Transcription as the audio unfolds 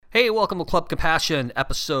Hey, welcome to Club Compassion,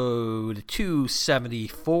 episode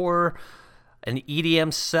 274. An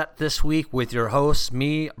EDM set this week with your host,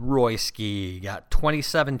 me, Royski. Got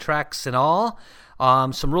 27 tracks in all.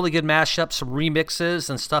 Some really good mashups, some remixes,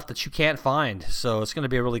 and stuff that you can't find. So it's going to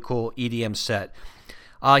be a really cool EDM set.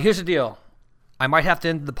 Here's the deal. I might have to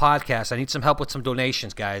end the podcast. I need some help with some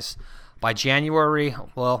donations, guys. By January,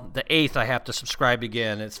 the 8th, I have to subscribe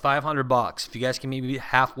again. It's $500. If you guys can meet me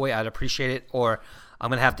halfway, I'd appreciate it. Or I'm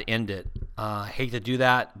going to have to end it. I hate to do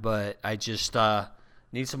that, but I just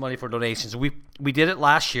need some money for donations. We did it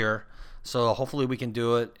last year, so hopefully we can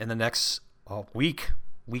do it in the next week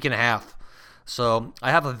and a half. So I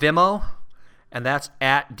have a Venmo, and that's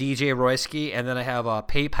at DJ Royski, and then I have a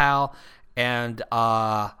PayPal and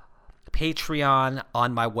Patreon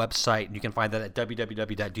on my website, and you can find that at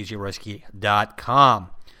www.djroyski.com.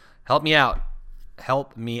 Help me out.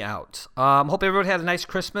 Hope everyone had a nice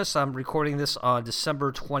Christmas. I'm recording this on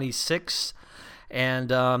December 26th.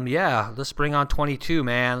 And let's bring on 22,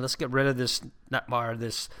 man. Let's get rid of this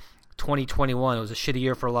 2021. It was a shitty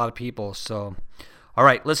year for a lot of people. So, all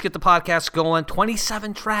right, let's get the podcast going.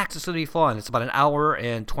 27 tracks. It's going to be fun. It's about an hour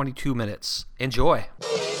and 22 minutes. Enjoy.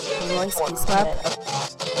 Royski's Club.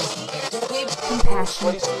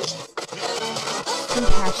 Compassion.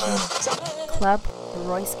 Club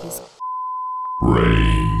Royski's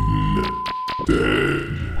Brain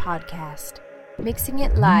Dead Podcast. Mixing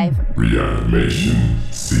it live. Reanimation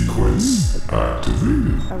sequence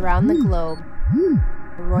activated. Around the globe.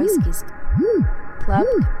 Royski's Club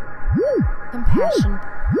Compassion.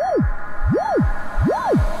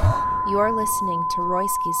 You're listening to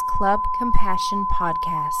Royski's Club Compassion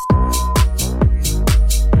Podcast.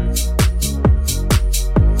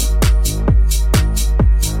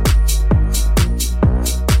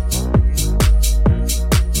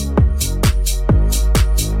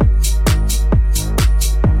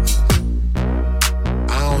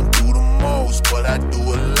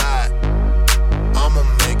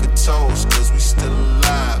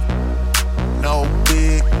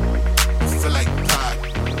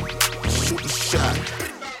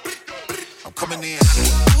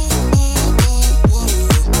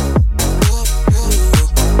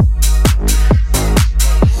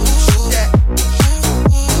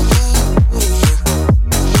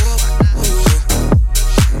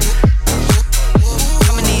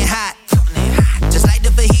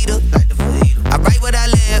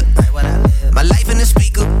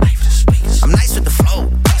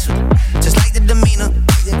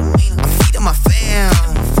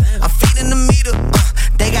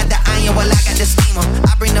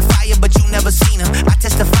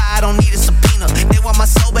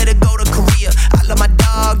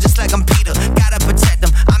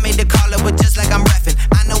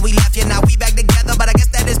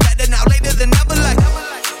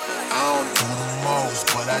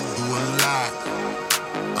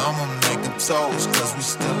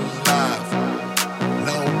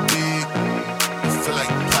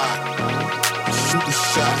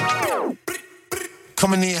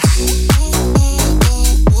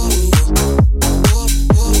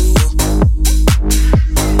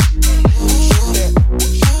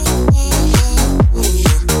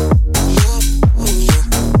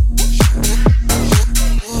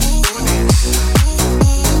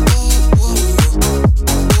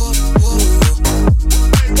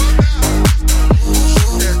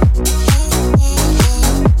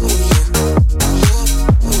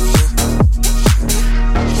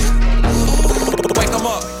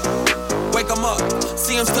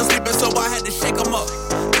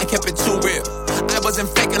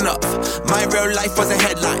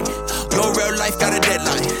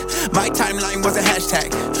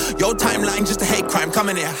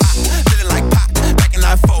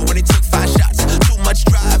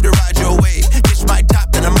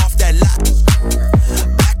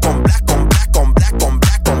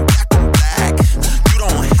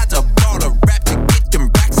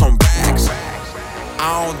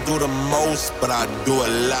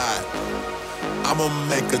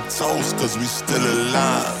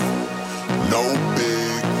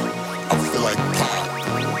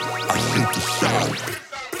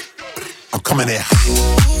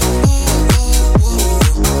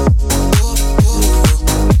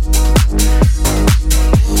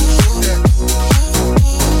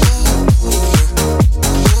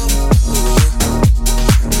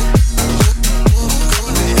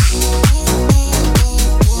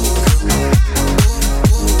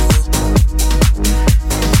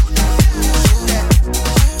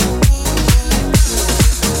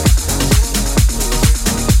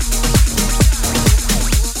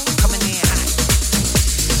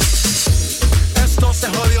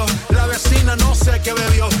 bebió, la vecina no sé qué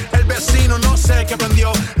bebió, el vecino no sé qué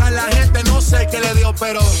prendió, a la gente no sé qué le dio,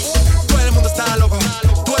 pero todo el mundo está loco,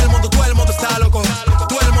 todo el mundo está loco,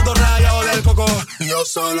 todo el mundo rayado del coco. Yo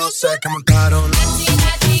solo sé que montaron.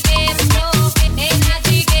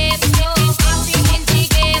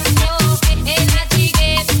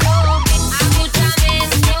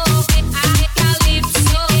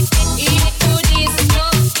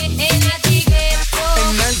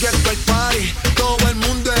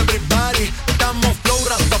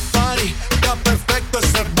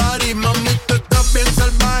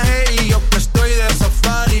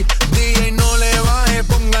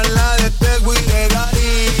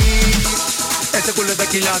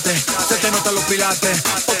 Se te notan los pilates.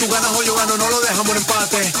 O tú ganas o yo gano, no lo dejamos en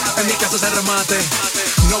empate. En mi casa se remate.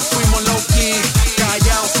 No fuimos low key,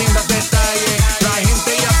 callados sin dar detalles. La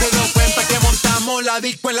gente ya se dio cuenta que montamos la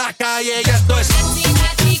disco en la calle. Y esto es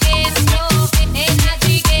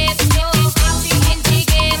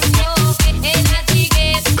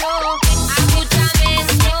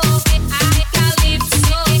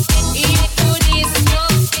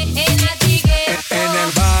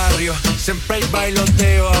siempre hay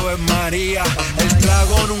bailoteo, Ave María. El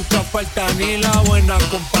trago nunca falta ni la buena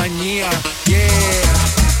compañía. Yeah,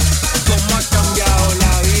 cómo ha cambiado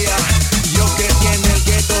la vida. Yo crecí en el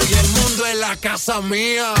gueto y el mundo es la casa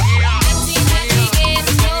mía.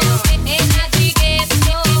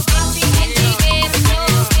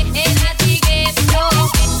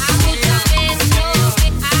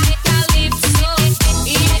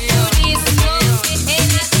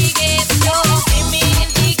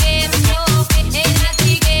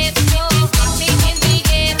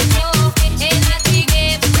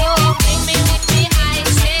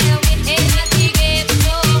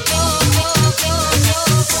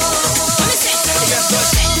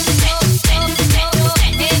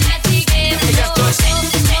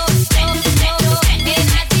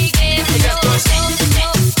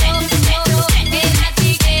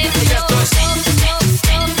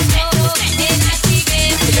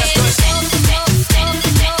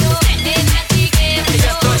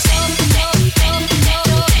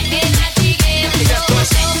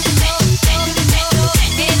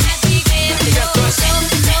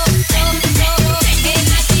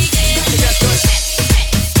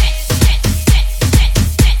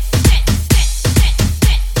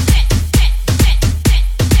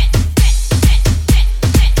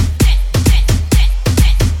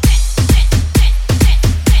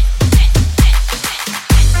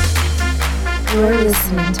 You're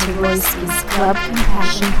listening to Royski's Club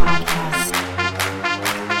Compassion Podcast.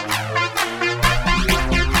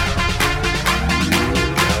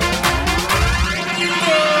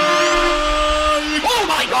 Oh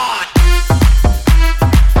my God!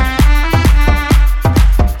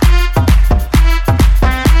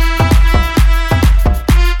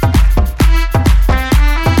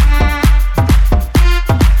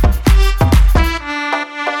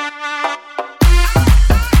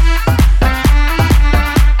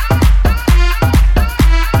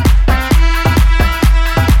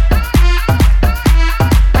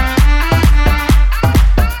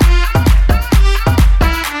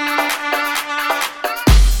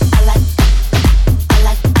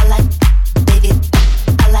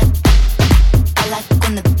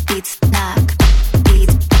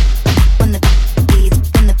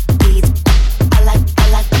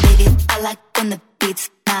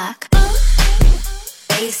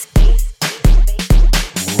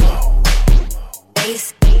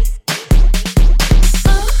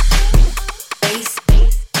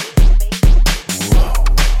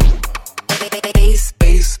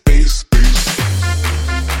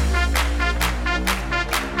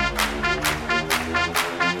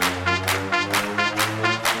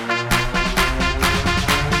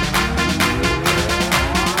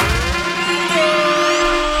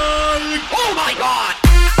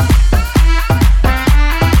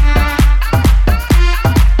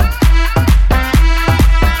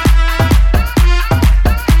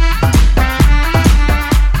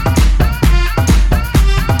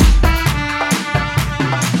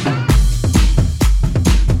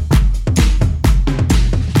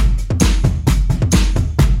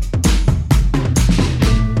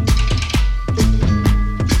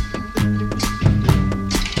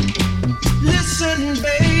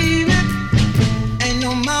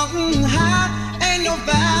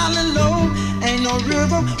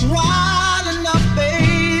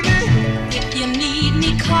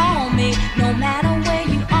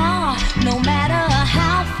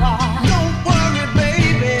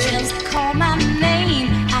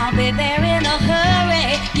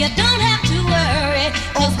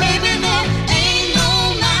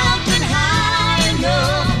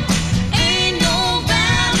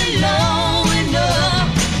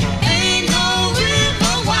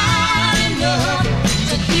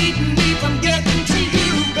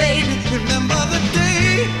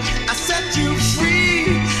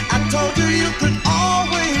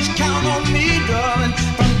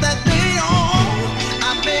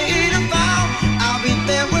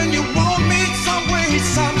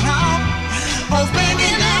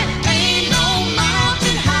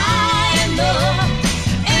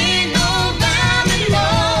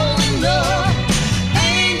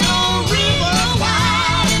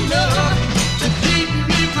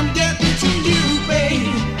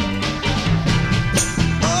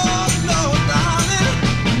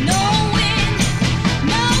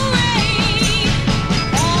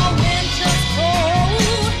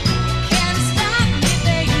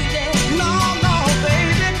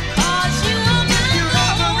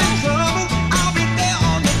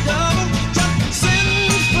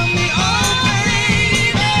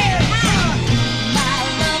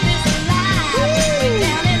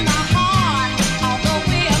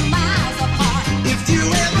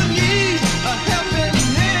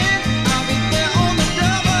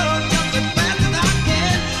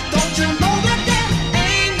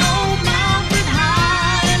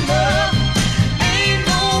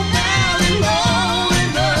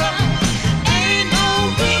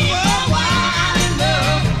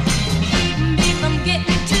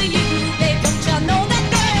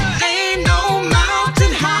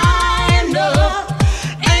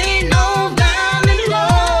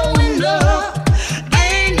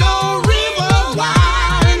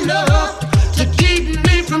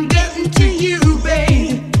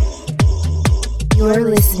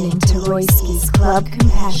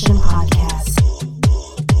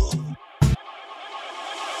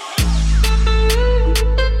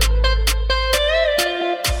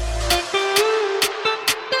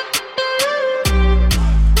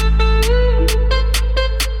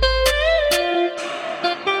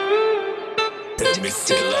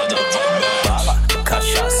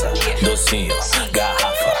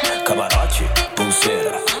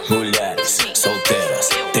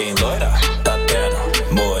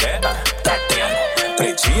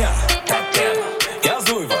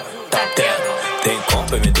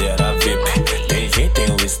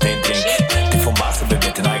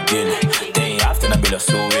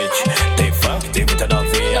 suíte. Tem funk, tem muita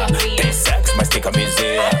novinha. Tem sexo, mas tem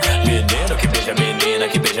camisinha. Menino que beija menina,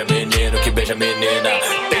 que beija menino, que beija menina.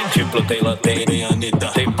 Tem Diplo, tem Lan, tem Anitta.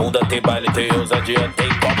 Tem bunda, tem baile, tem ousadia. Tem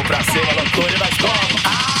copo pra cima, loucura e nós como.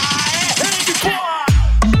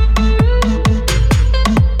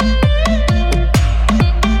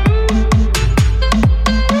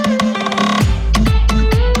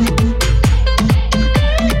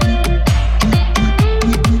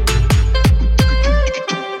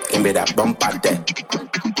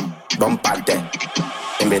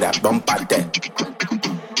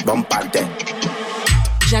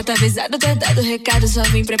 Já tá avisado, tá dado recado, só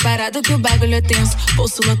vim preparado que o bagulho é tenso.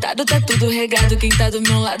 Bolso lotado, tá tudo regado, quem tá do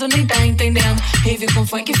meu lado nem tá entendendo. Rave com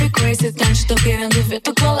funk ficou excitante, tô querendo ver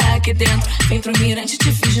tu colar aqui dentro. Vem pro mirante,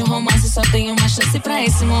 te fiz um romance, só tenho uma chance pra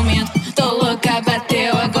esse momento. Tô louca,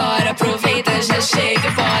 bateu agora, aproveita, já chega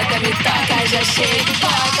e bota, me toca, já chega e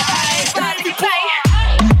bota, ai, vai.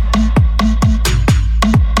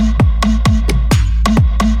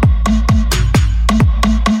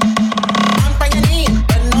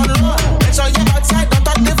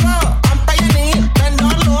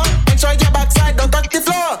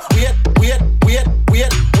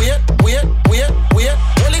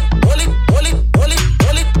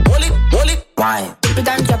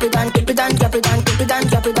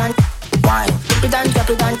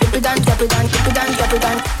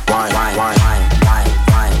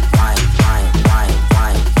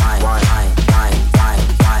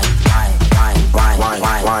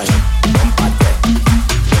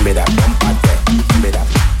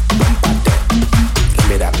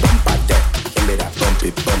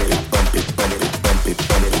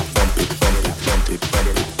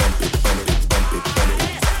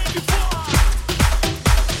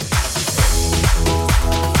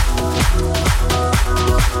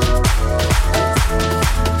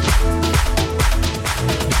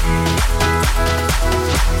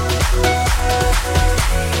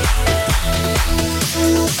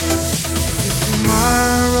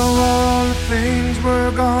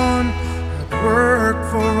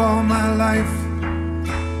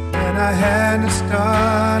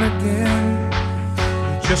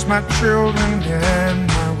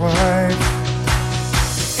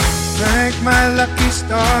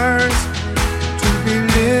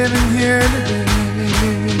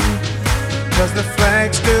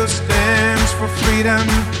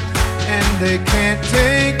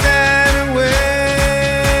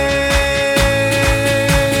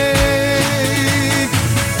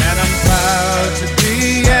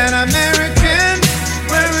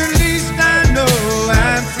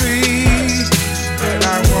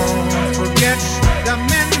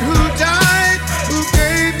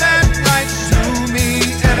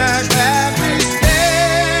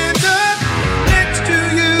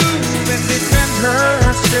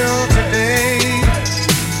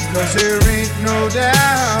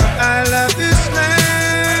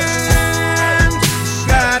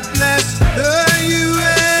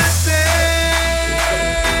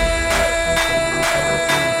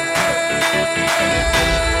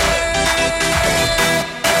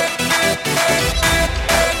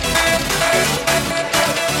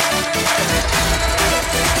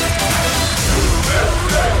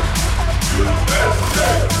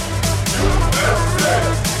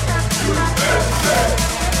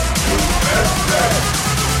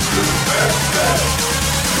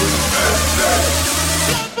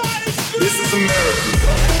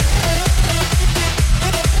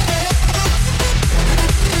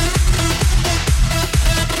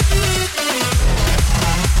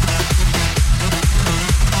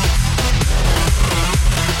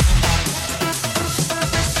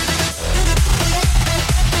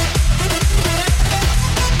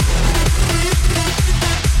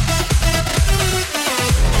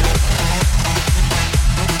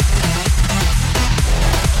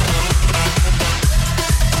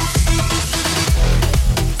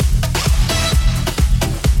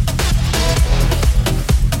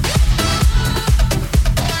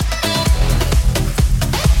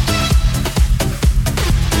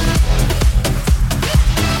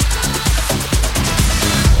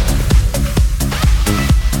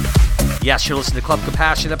 Yes, you're listening to Club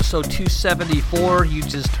Compassion, episode 274. You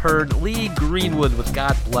just heard Lee Greenwood with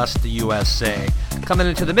God Bless the USA. Coming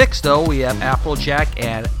into the mix, though, we have Afrojack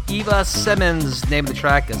and Eva Simmons. Name of the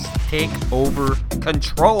track is Take Over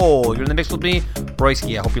Control. You're in the mix with me,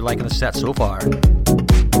 Royski. I hope you're liking the set so far.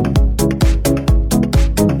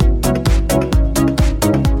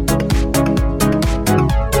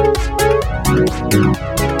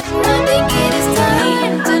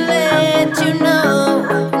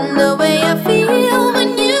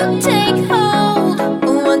 Take hold.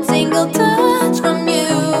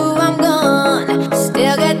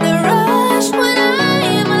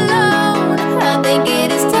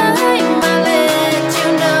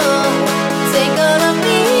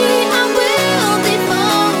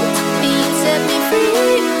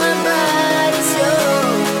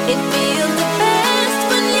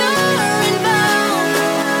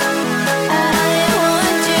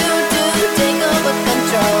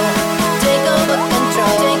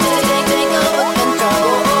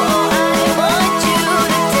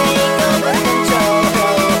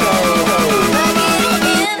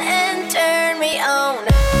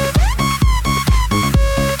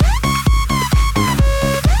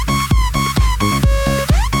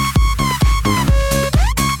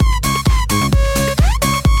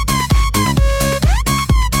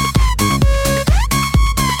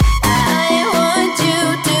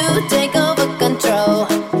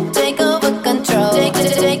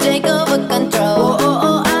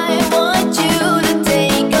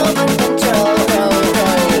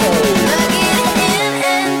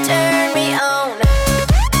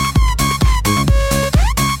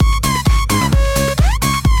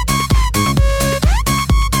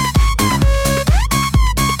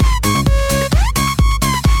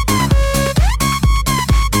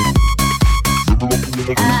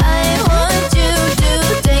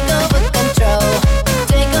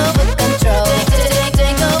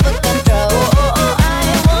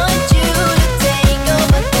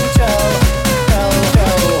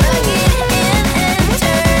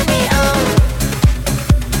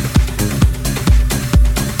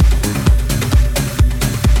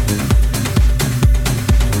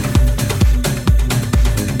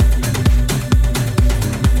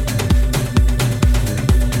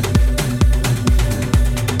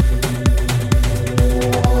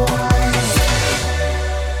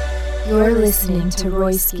 listening to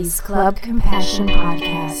Royski's Club Compassion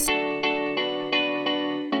Podcast.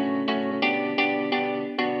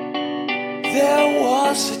 There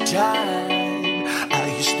was a time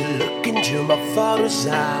I used to look into my father's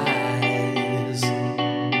eyes.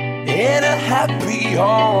 In a happy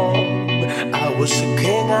home, I was a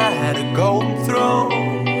king, I had a golden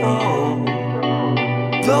throne.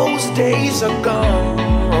 Those days are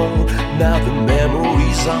gone, now the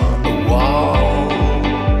memories on the wall.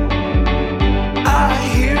 I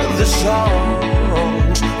hear the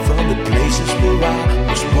songs from the places where I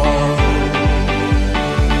was born.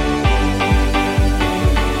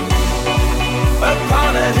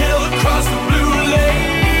 Upon a hill across the blue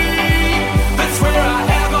lake, that's where I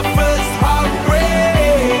had my first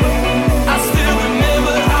heartbreak. I still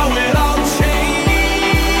remember how it all changed.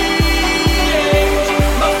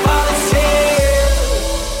 My father said,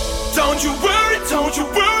 don't you worry,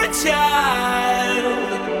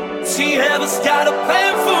 child. See, heaven's got a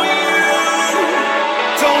plan for you.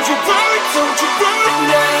 Don't you worry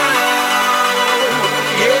now.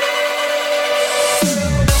 Yeah.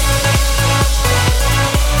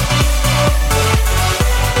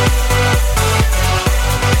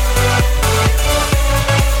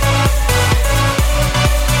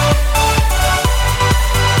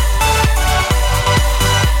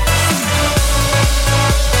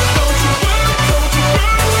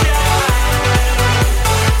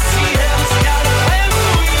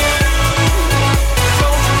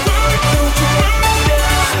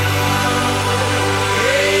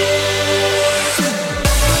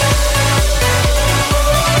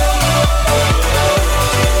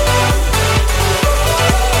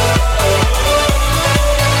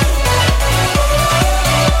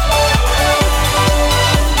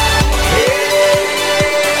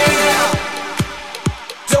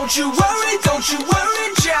 Don't you worry,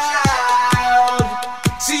 child.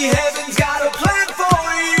 See, heaven's got a plan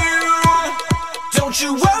for you. Don't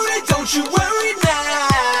you worry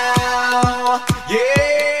now. Yeah.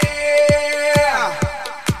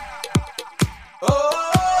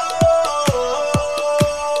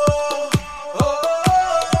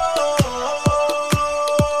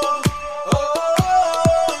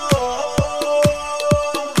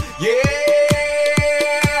 Yeah.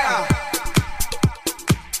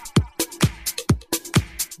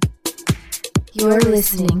 You're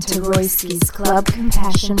listening to Royski's Club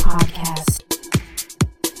Compassion Podcast.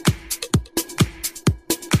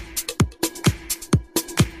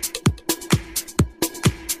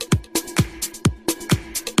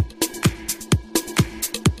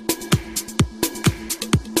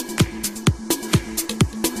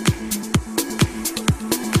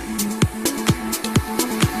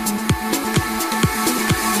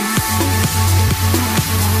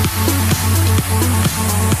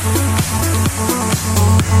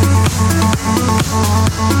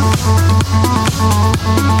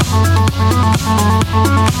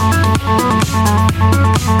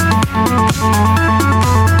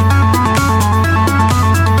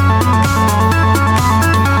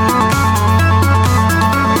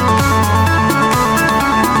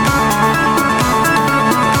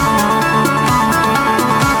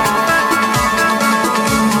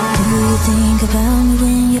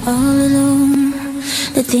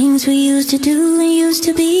 Things we used to do and used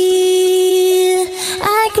to be.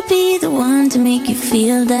 I could be the one to make you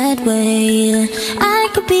feel that way. I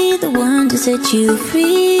could be the one to set you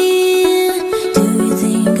free. Do you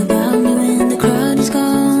think about me when the crowd is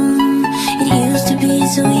gone? It used to be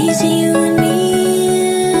so easy, you and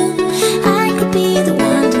me. I could be the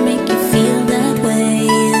one to make you feel that way.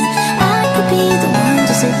 I could be the one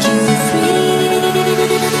to set you free.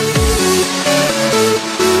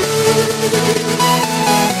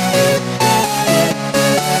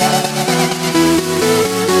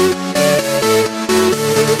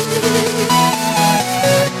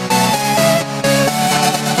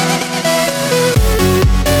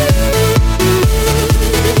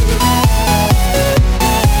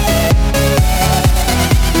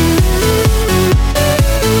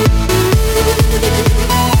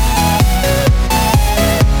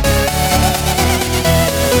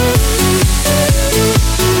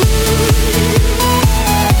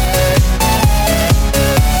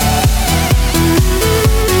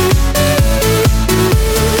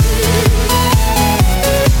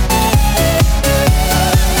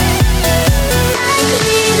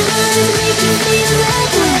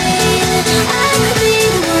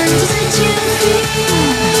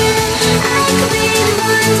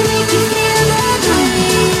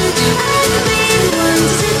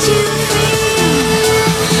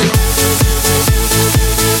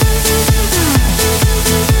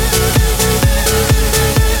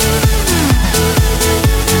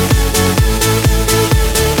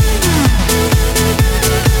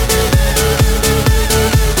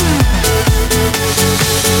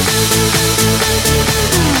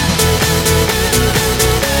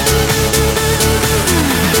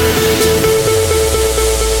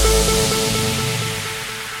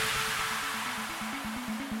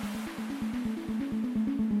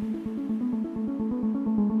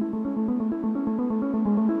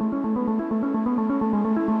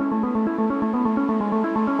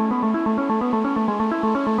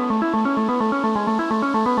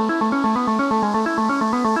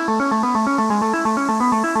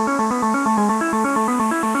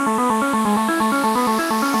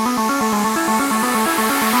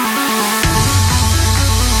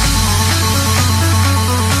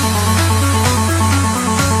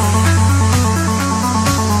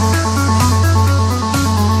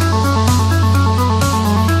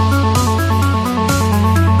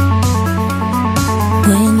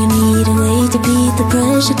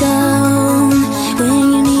 pressure down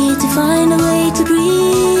when you need to find a way to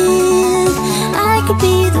breathe. I could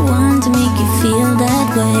be the one to make you feel that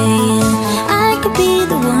way. I could be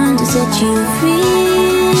the one to set you free.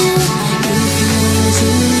 If you wanna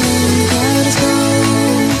see me proud as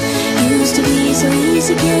gold, used to be so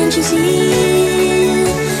easy, can't you see?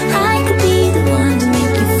 I could be the one to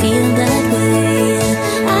make you feel that way.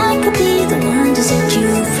 I could be the one to set you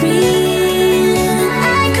free.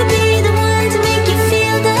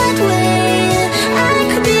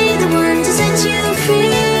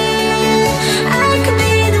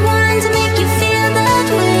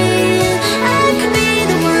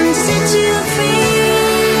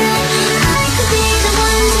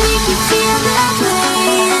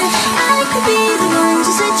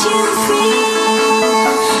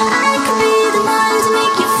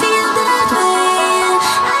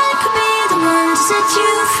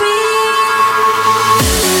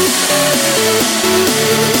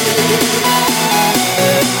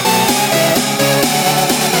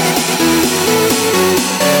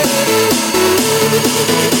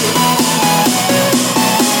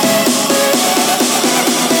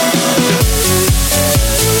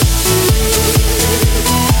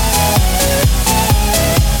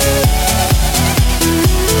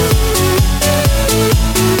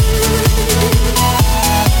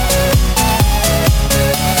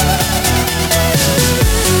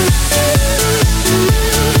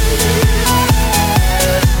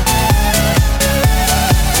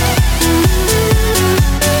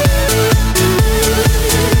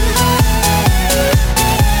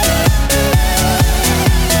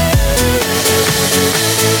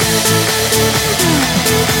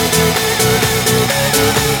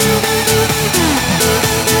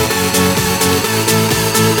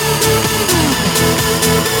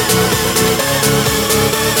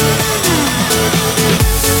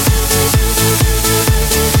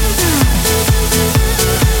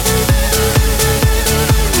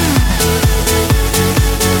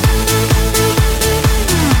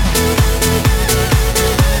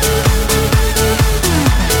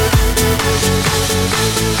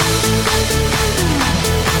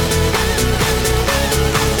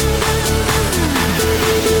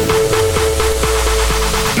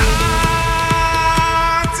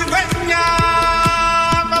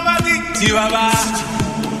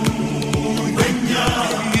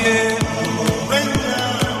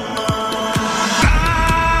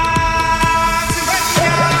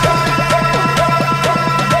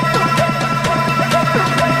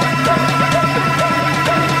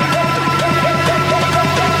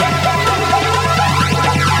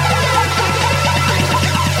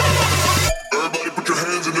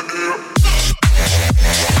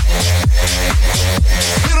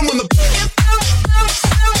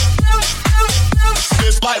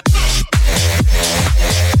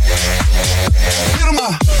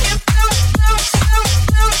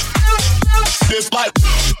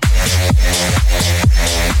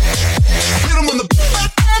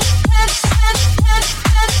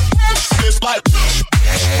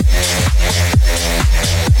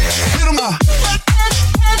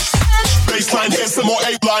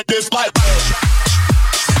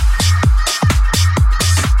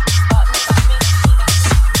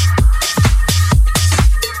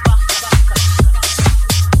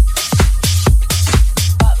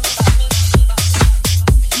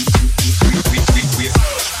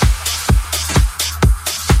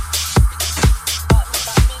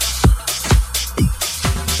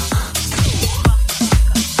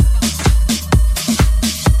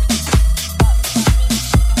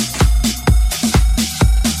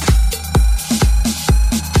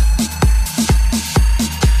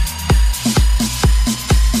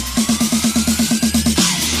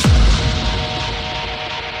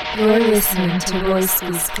 You're listening to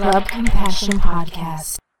Royski's Club Compassion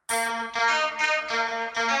Podcast.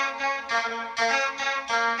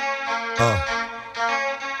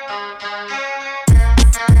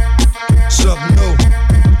 Something new.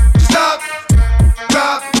 Stop,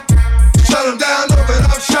 drop, shut them down, open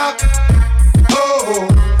up shop. Oh,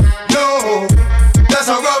 no, that's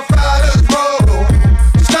how Rough Riders roll.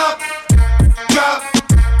 Stop, drop,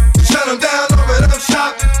 shut them down, open up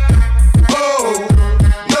shop. Oh,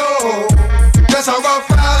 no, that's how Rough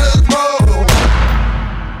Riders roll.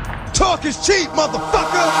 Talk is cheap,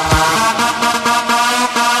 motherfucker.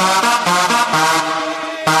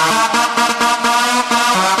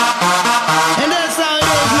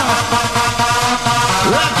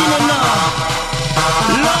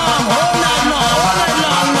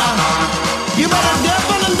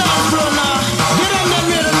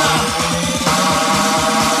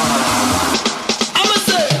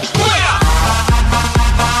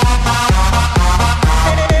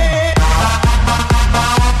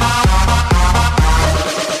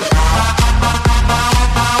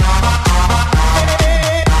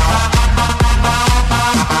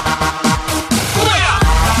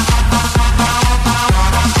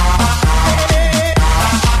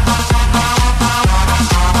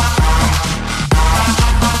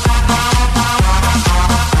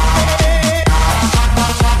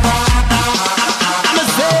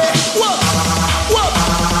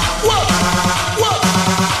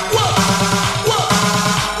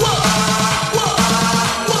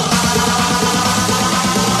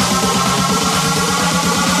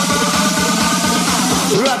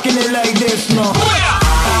 it like this now.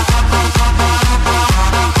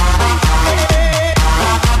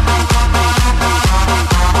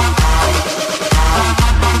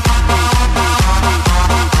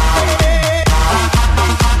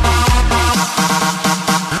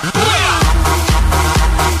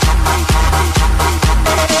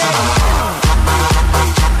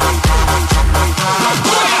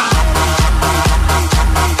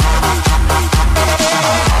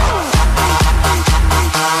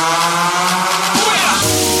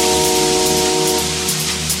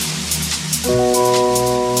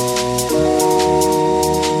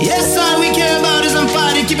 Yes, all we care about is them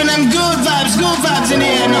party, keeping them good vibes in the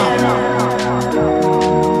air now.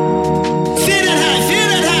 Feel that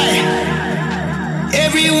high.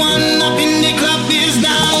 Everyone up in the club is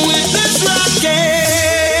down with this rocket.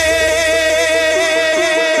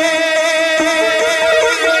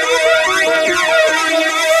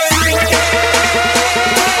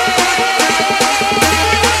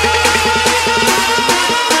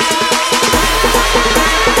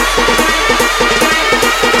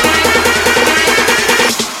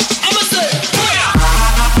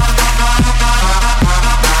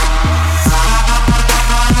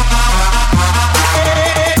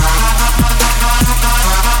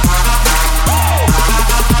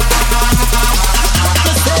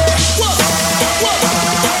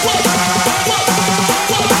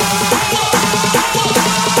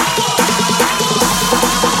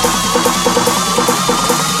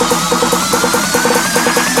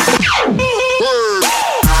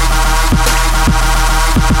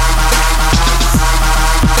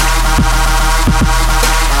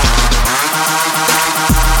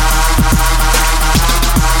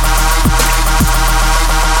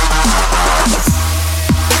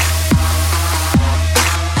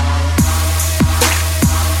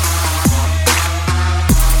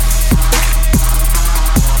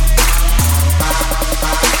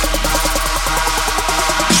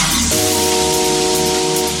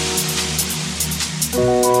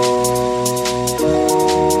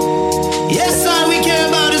 Yes, all we care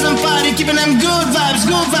about is them party, keeping them good vibes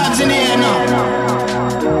in the air now.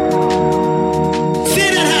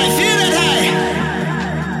 Feel that high.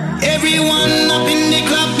 Everyone up in the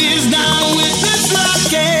club is down with this rocket.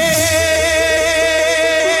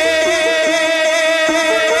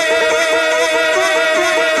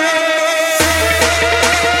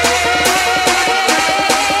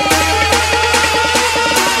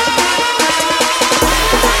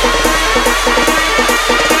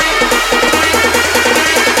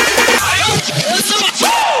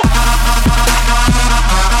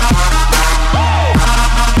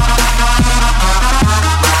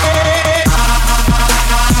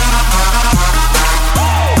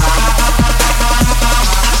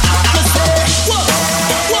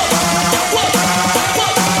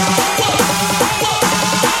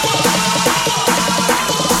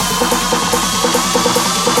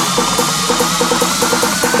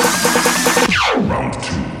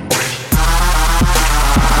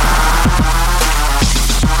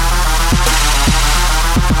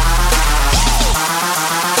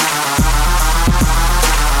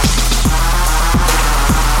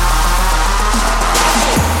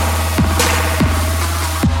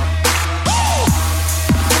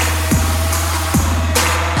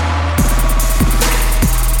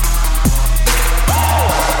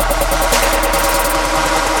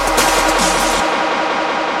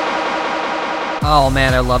 Oh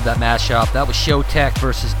man, I love that mashup. That was Showtek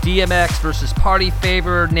versus DMX versus Party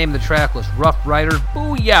Favor. Name of the track was Rough Rider.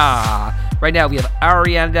 Booyah! Right now we have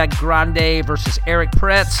Ariana Grande versus Eric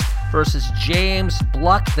Pretz versus James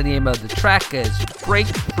Bluck. The name of the track is Break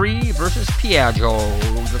Free versus Piaggio.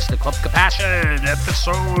 This is the Club Compassion,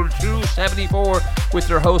 episode 274, with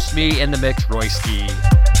your host, me, in the mix, Royski.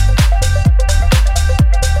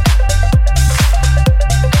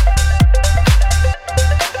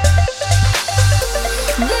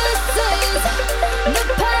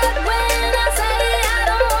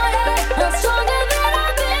 Stronger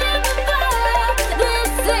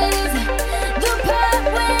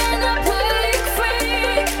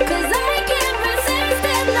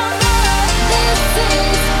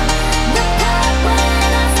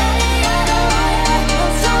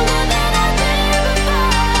than I've been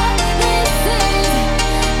before.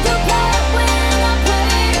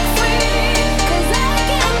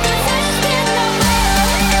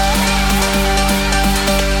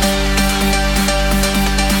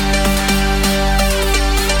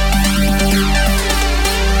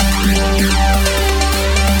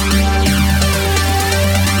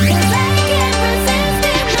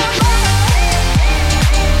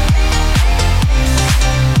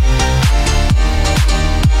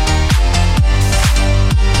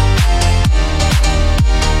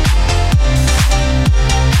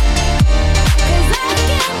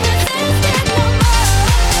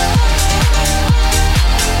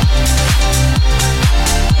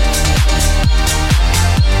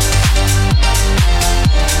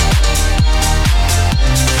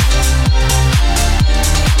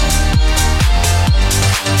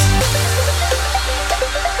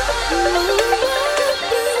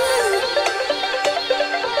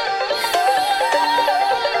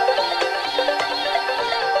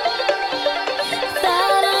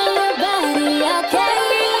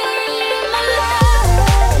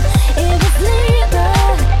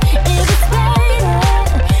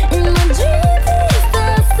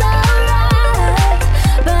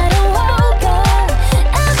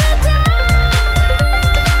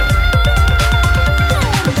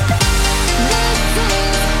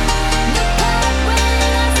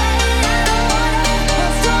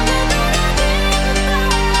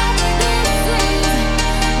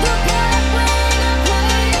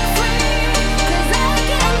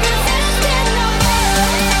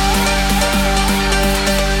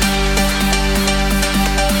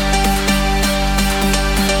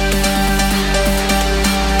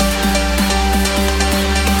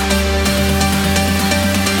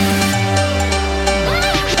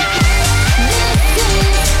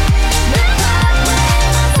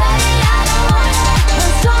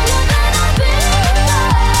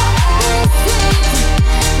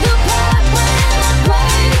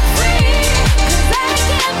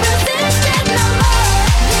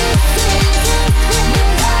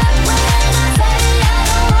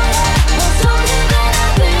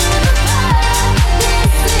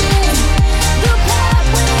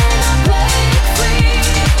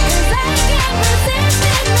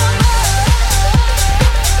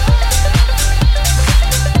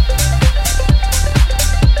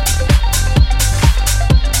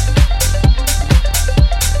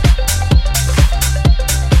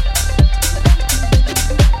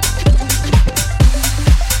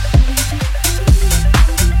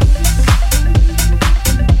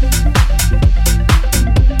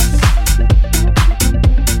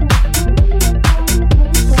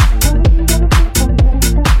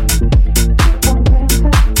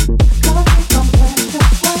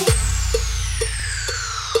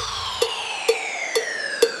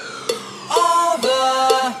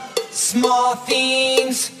 Small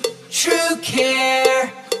things, true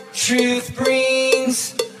care, truth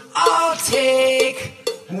brings. I'll take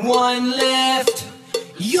one lift,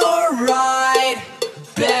 your ride,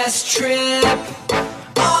 best trip.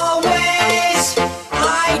 Always,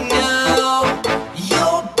 I know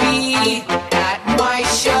you'll be at my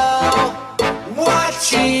show,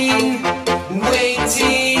 watching,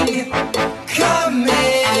 waiting,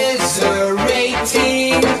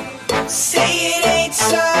 commiserating. Say it ain't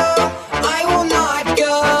so, I will not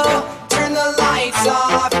go. Turn the lights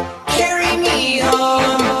off, carry me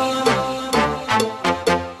home.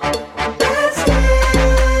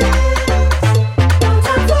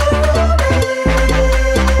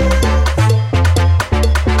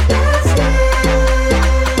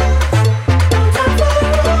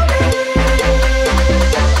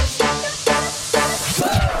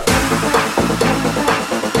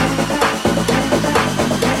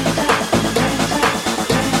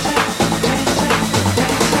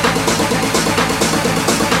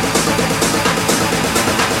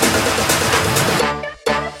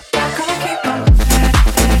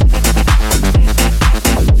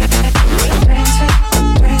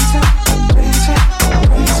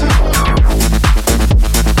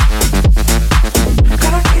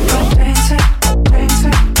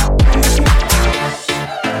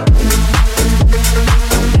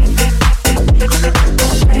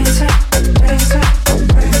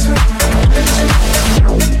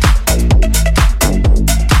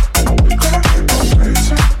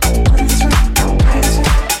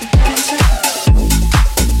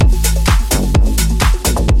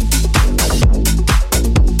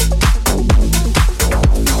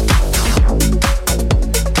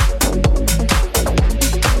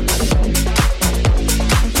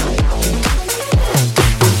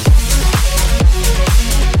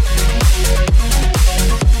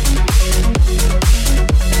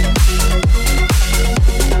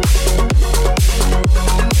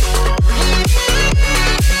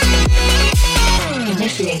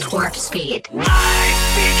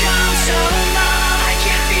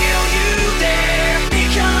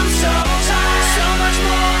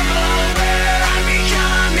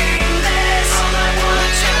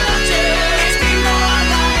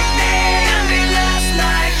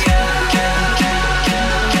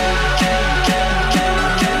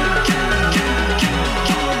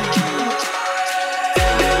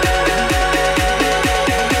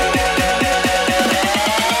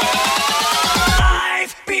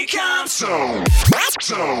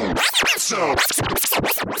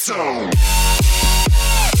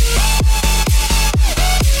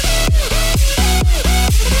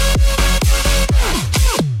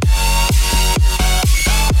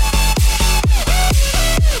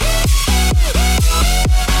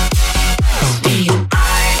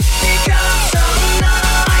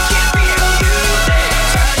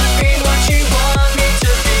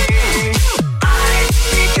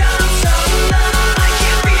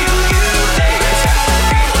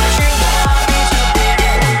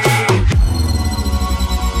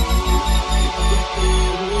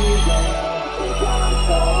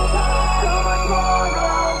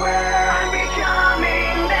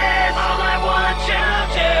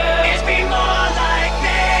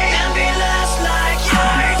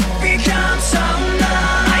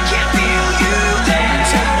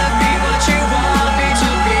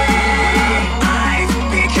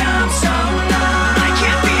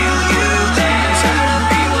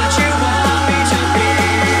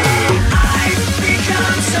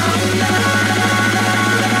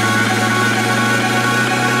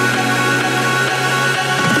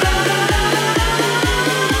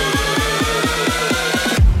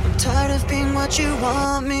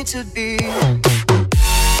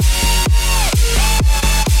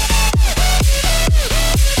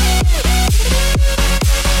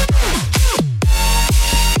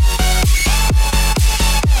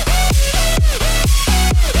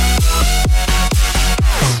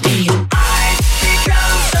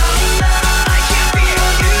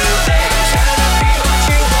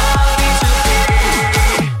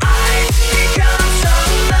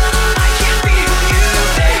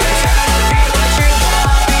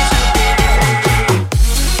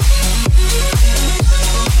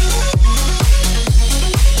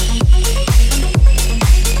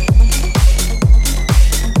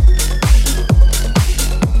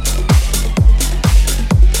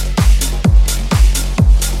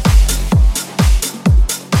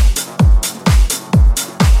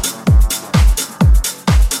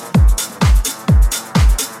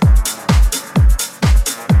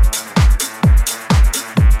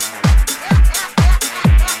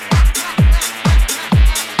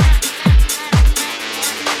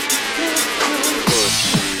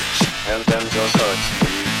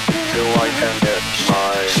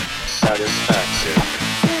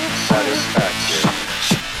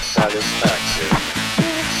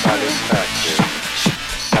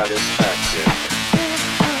 satisfaction.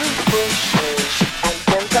 Wishes and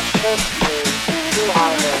sense of purpose. You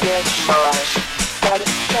are the get my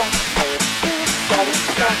satisfaction.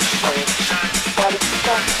 Satisfaction.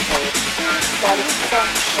 Satisfaction.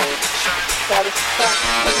 Satisfaction.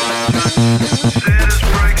 Satisfaction. City's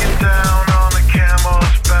breaking down on the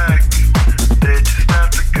camel's back. They just have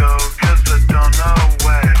to go 'cause they don't know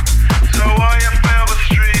where. So all your favorite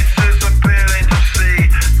streets is appealing to see.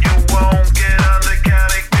 You won't get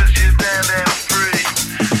undercounted 'cause you're damn free.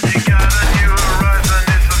 You got a new horizon,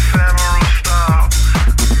 it's ephemeral style.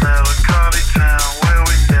 Melancholy town where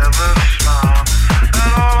we never smile.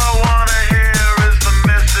 And all I wanna hear is the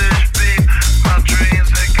message beep. My dreams,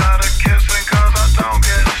 they got a kissing 'cause I don't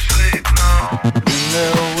get sleep, no.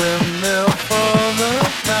 Windmill for the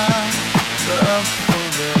time, love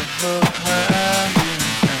forever hand in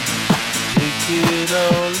hand. Take it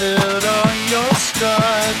all lit on your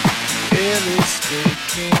sky, it is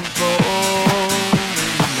taking hold.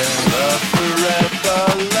 Love forever,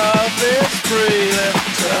 love is free, and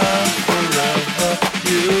time forever,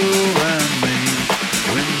 you and me.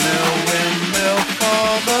 Windmill for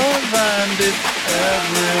the landed,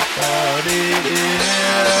 everybody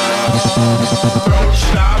Don't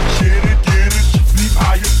stop, get it, sleep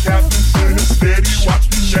higher, captain, center steady, watch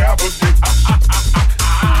me navigate.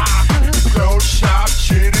 Don't stop,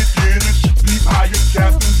 get it, sleep higher,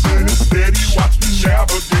 captain, center steady, watch me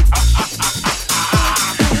navigate.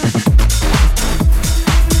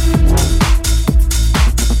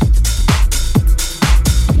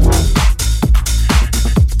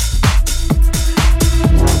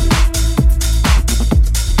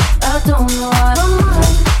 I don't know what I'm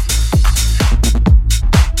like.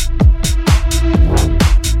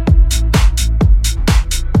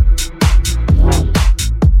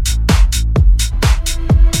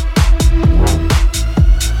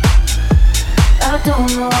 I don't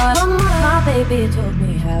know what I'm like. My baby taught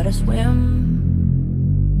me how to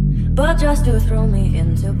swim, but just to throw me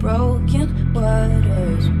into broken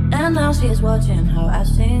waters. And now she's watching how I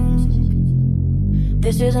sing.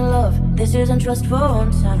 This isn't love, this isn't trust for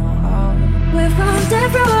once and all. We're from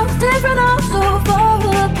different worlds, different all so far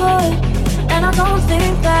apart. And I don't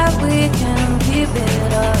think that we can keep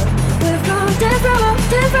it up. We're from different worlds,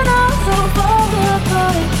 different all so far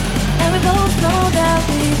apart. And we both know that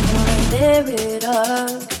we can't bear it up.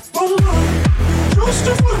 Just a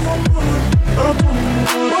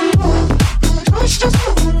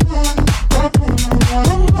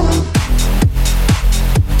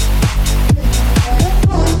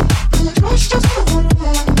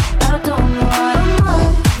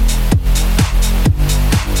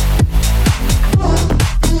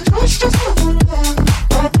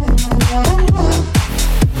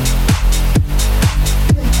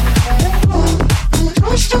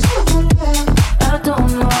I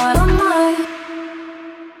don't know what I'm like.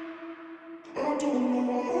 I don't know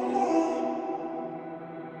what I'm like.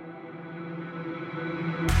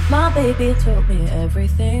 My baby told me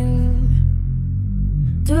everything,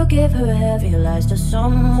 to give her heavy lies to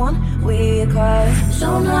someone weaker.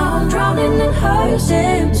 So now I'm drowning in her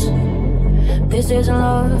sins. This isn't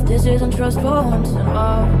love, this isn't trust for once and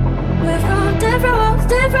all. We're from different worlds,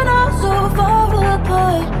 different all so far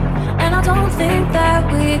apart. And I don't think that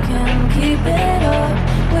we can keep it up.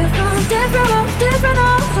 We're from different worlds, different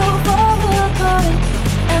all so far apart.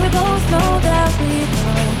 And we both know that we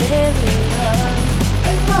can't live it up.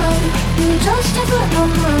 You justify my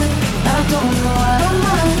mind. I don't know what I'm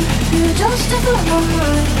like. You justify my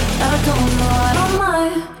mind. I don't know what I'm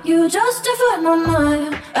like. You justify my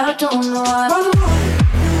mind. I don't know what I'm like. You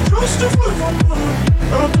justify my mind. I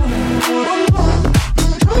don't know what I'm like.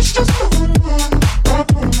 You justify my mind. I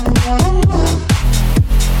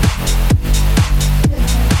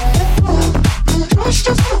don't know what I'm like. You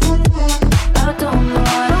justify my mind. I don't know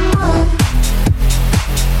what I'm like.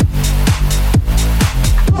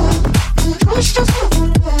 Just a I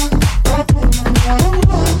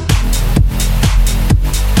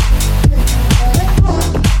don't know what I'm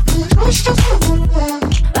like. Just a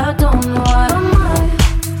I don't know what I'm like.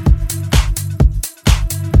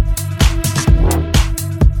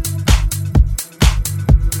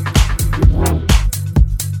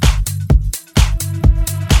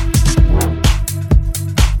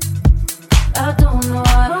 I don't know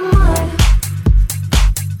what I'm like.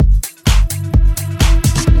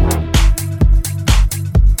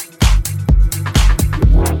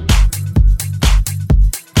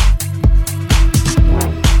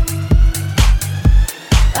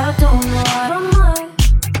 I don't know what I'm like.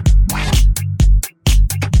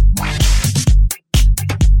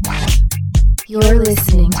 You're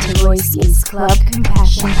listening to Royce's Club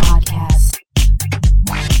Compassion Podcast.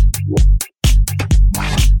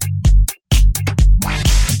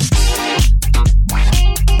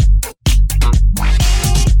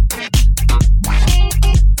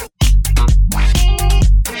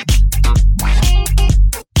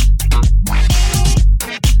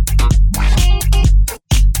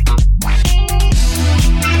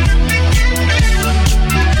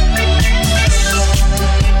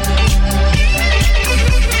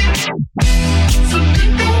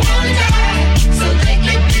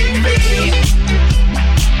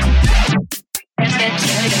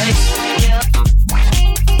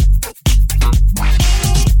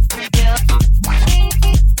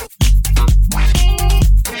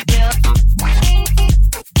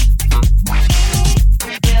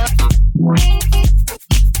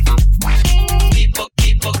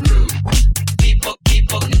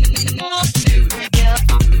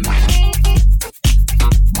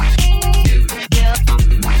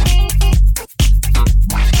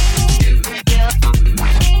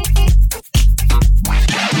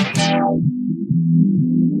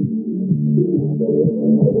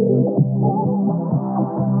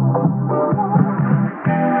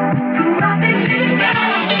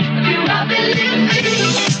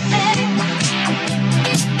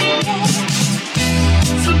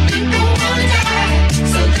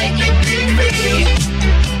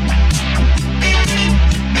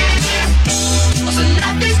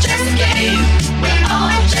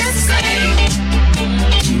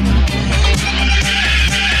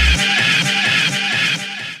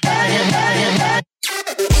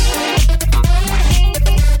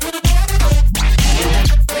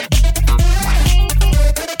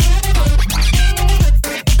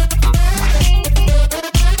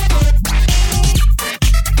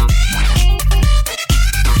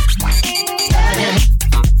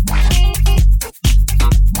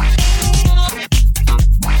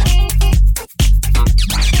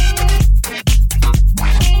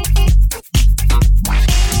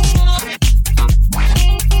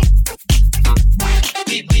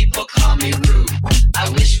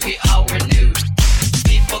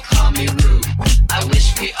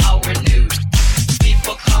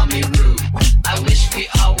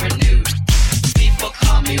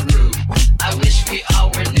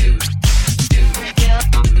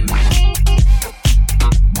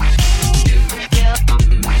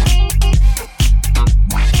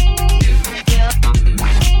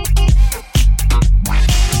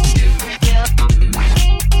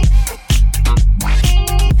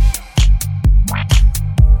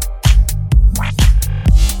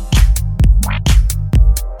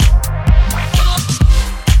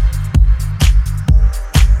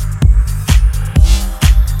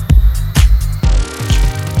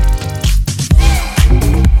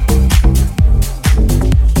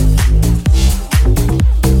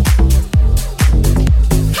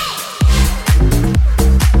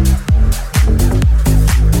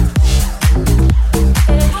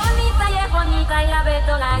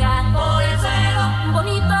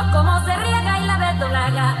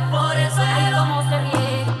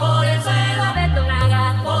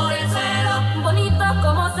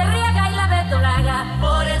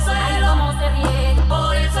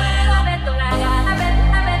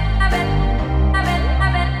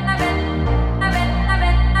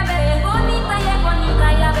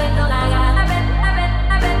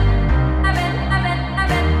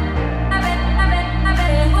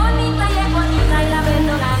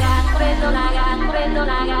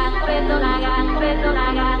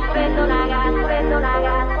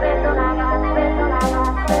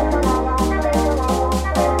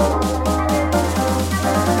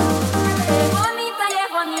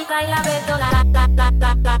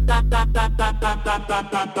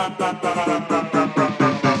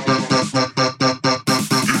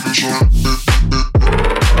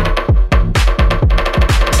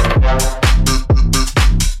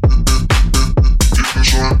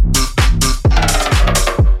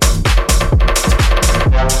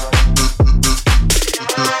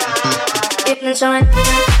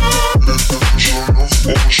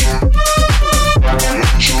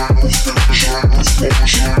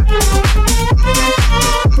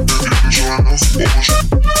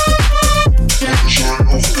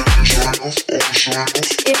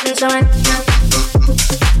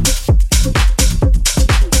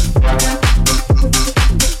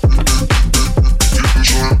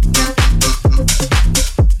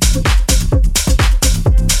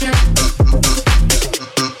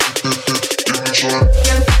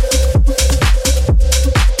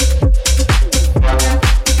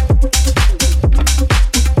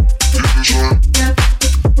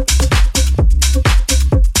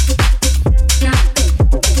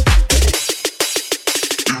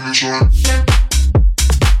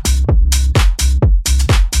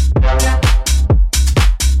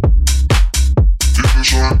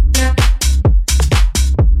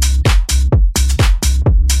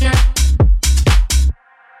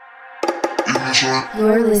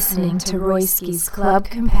 You're listening to Royski's Club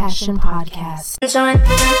Compassion Podcast.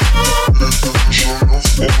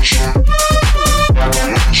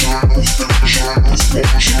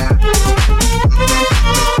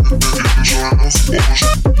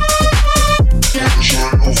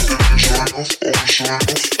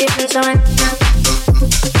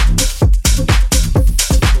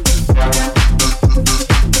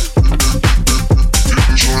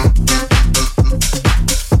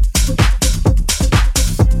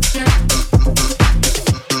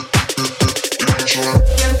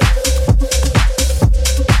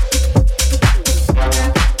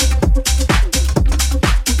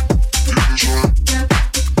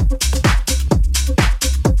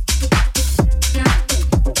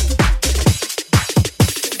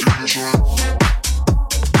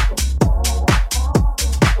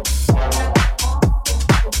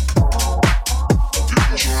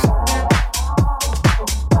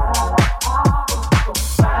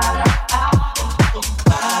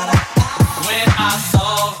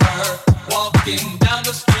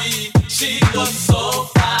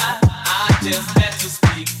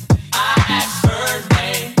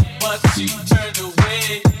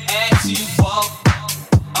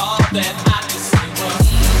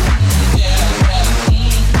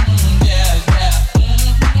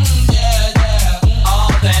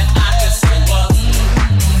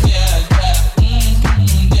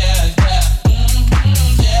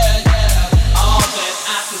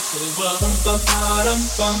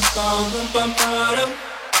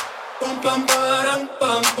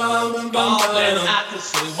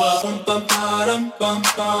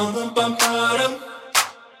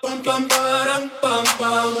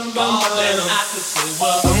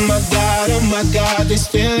 Oh my God, these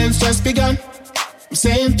feelings just begun. I'm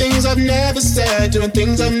saying things I've never said, doing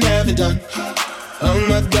things I've never done. Oh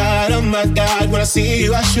my God, when I see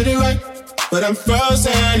you I shoot it right. But I'm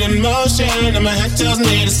frozen in motion and my head tells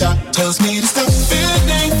me to stop. Tells me to stop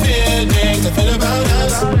feelings I feel about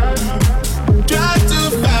us. Try to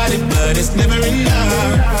fight it, but it's never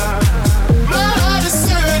enough. My heart is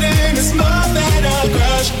hurting, it's more than a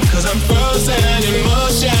crush. Cause I'm frozen in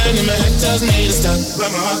motion and my head tells me to stop.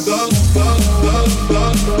 But my heart goes,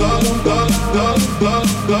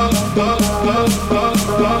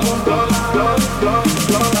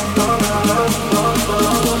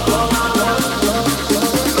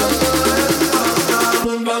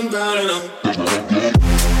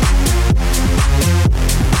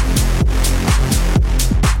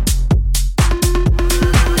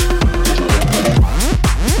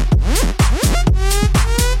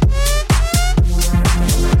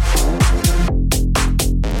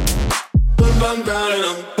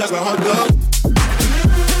 that's my heart goes.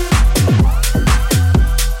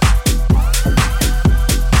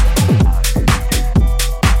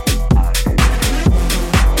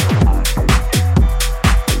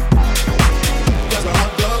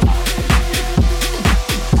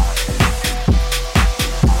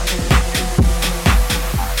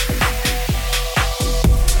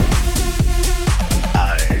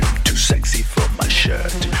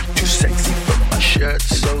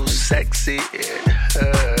 So sexy it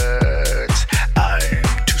hurts. I'm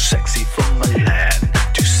too sexy for my land,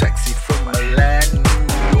 too sexy for my land,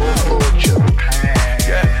 New York or Japan.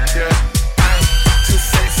 I'm too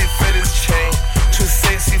sexy for this chain, too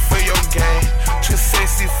sexy for your game, too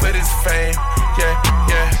sexy for this fame.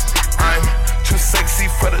 I'm too sexy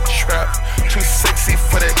for the trap,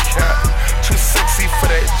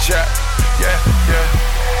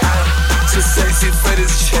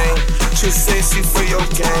 too sexy for your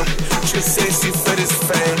game, too sexy for this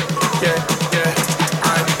fame. Yeah, yeah,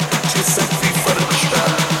 I'm too sexy for the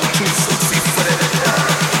trap, too sexy for that job,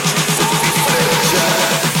 too sexy for that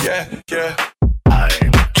job. Yeah, yeah.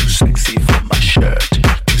 I'm too sexy for my shirt,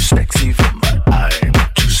 too sexy for my. I'm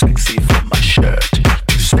too sexy for my shirt,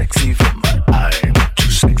 too sexy for my. I'm too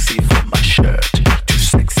sexy for my shirt, too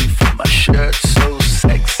sexy for my shirt. So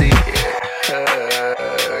sexy it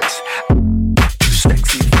hurts. Too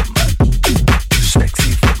sexy for my. Too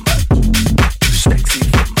sexy for my. Too sexy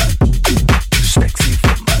for my. Too sexy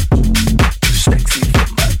for my. Too sexy for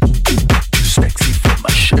my. Too sexy for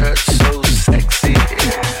my shirt. So sexy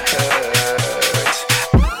it hurts.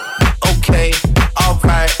 Okay,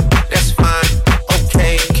 alright, that's fine.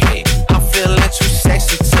 Okay, I'm feeling too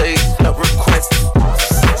sexy to accept requests,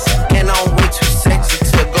 and I'm way too sexy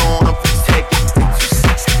to go unprotected.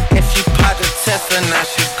 If you pop the Tesla, now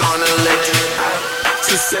she gonna let you.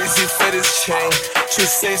 Too sexy for this chain, too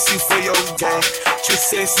sexy for your game, too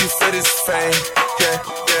sexy for this fame. Yeah,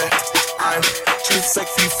 yeah, I'm too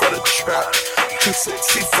sexy for the trap, too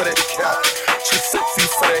sexy for that cap, too sexy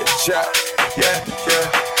for that job. Yeah, yeah.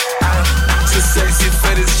 Too sexy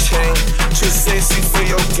for this chain, too sexy for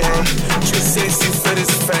your game, too sexy for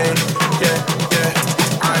this fame. Yeah, yeah,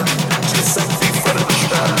 I'm too sexy for the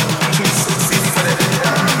trap, too sexy for that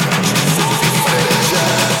job, too sexy for that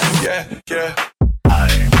job. Yeah, yeah.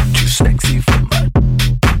 I'm too sexy for my.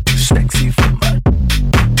 Too sexy for my.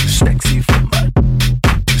 Too sexy for my.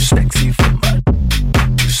 Too sexy for my.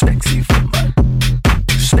 Too sexy for my.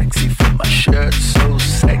 Too sexy for my shirt. So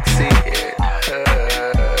sexy it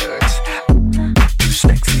hurts. Too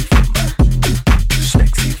sexy for my. Too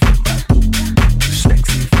sexy for my. Too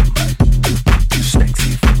sexy for my. Too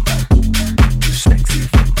sexy for my. Too sexy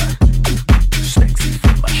for my. Too sexy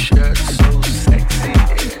for my shirt. So sexy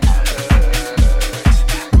it hurts.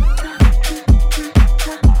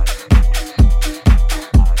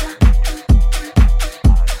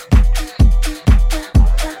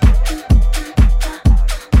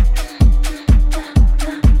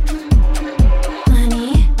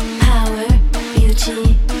 Money, power, beauty,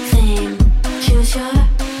 fame. Choose your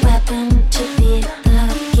weapon to beat the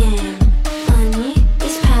game. Money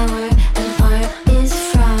is power and art is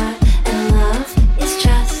fraud and love is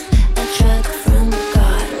just a drug from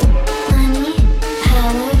God. Money,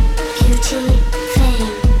 power, beauty,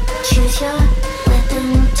 fame. Choose your weapon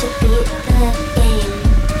to beat the game.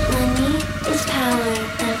 Money is power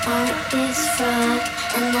and art is fraud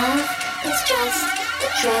and love is just a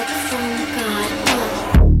drug from God.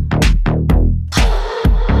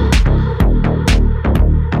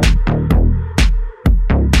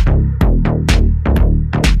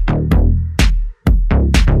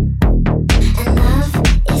 And love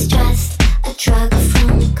is just a drug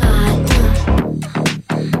from God.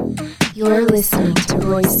 You're listening to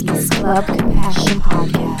Royski's Club Compassion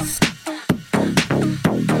Podcast.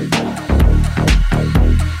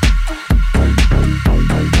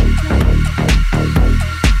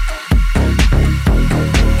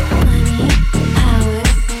 Money, power,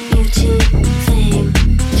 beauty, fame.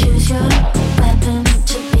 Choose your weapon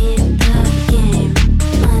to beat the game.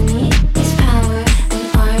 Money is power and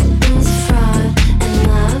art is fraud and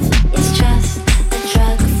love is just a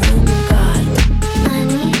drug from God.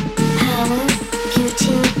 Money, power,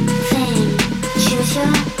 beauty, fame. Choose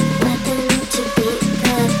your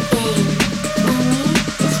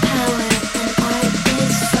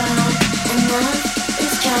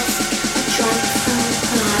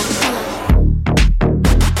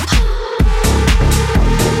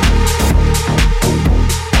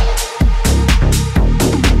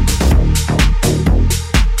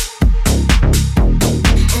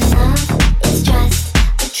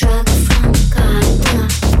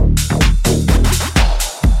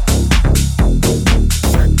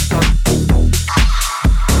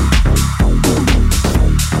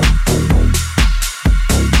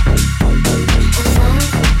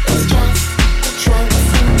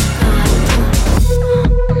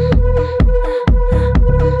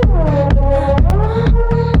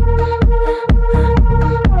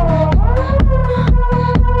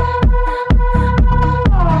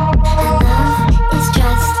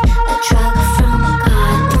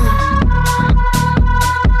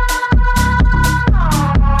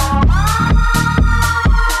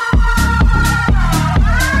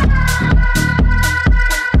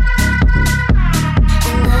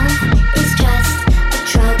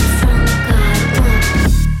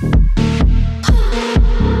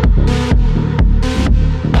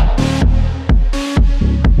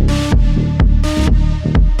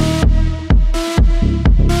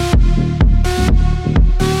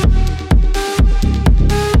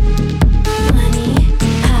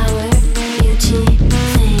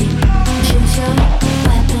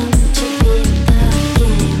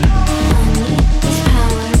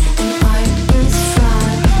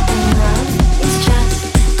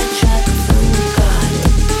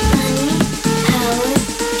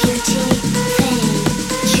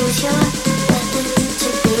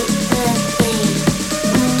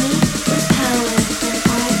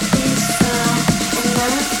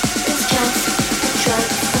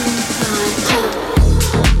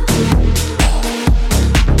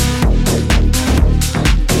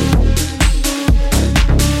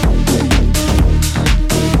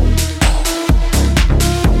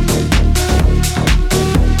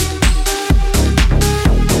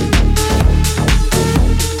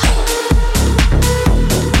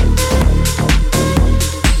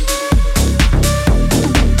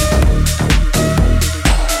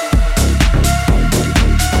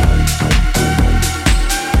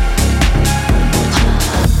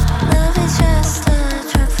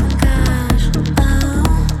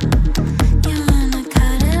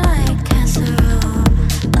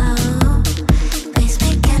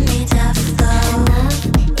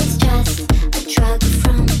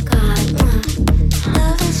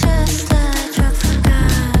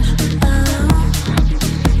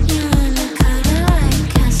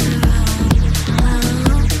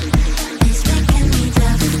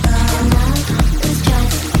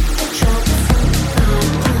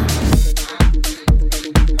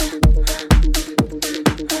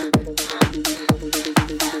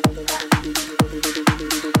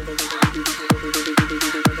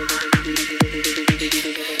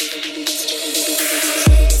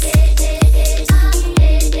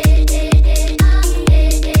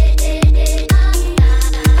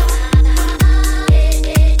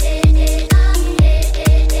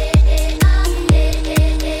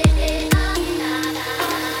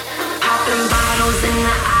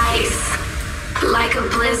a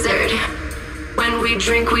blizzard. When we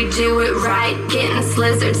drink, we do it right. Getting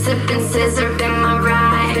slizzard, sipping scissor. Am I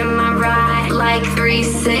right? Am I right? Like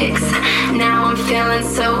 3-6. Now I'm feeling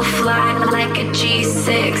so fly. Like a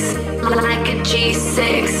G6. Like a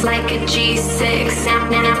G6. Like a G6.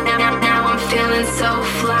 Now I'm feeling so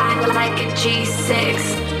fly. Like a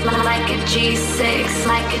G6. Like a G6.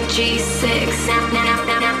 Like a G6.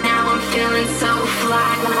 Now I'm feeling so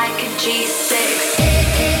fly. Like a G6.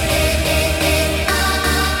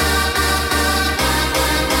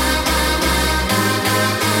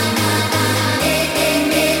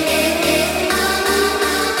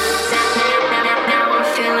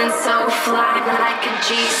 Fly like a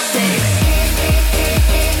G6.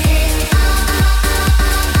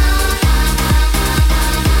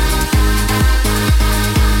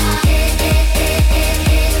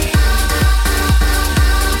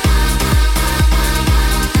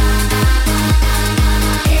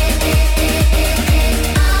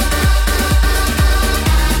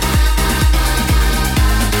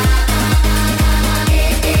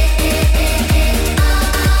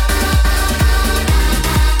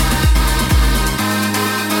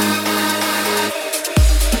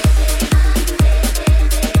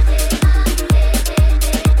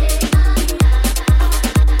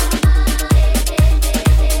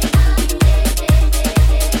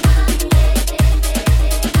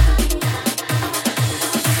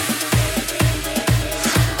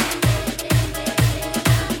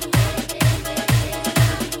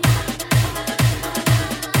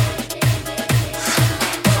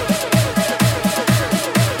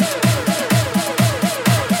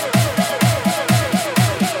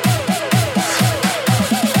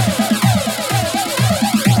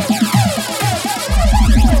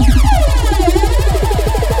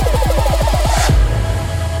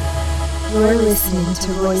 You're listening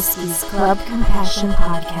to Royski's Club Compassion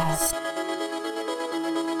Podcast.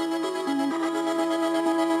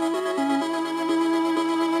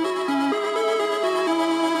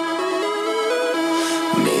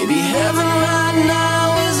 Maybe heaven right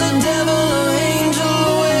now is a devil or angel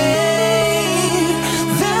away.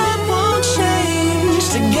 That won't change.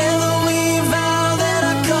 Together we vow that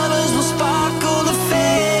our colors will sparkle the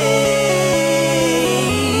fade.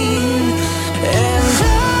 And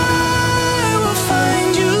I will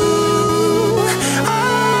find you. I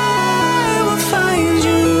will find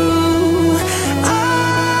you.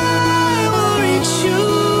 I will reach you.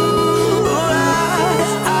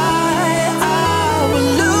 I will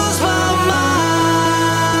lose my mind.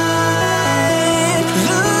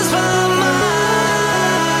 Lose my mind.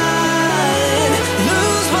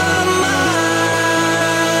 Lose my mind.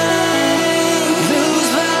 Lose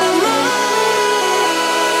my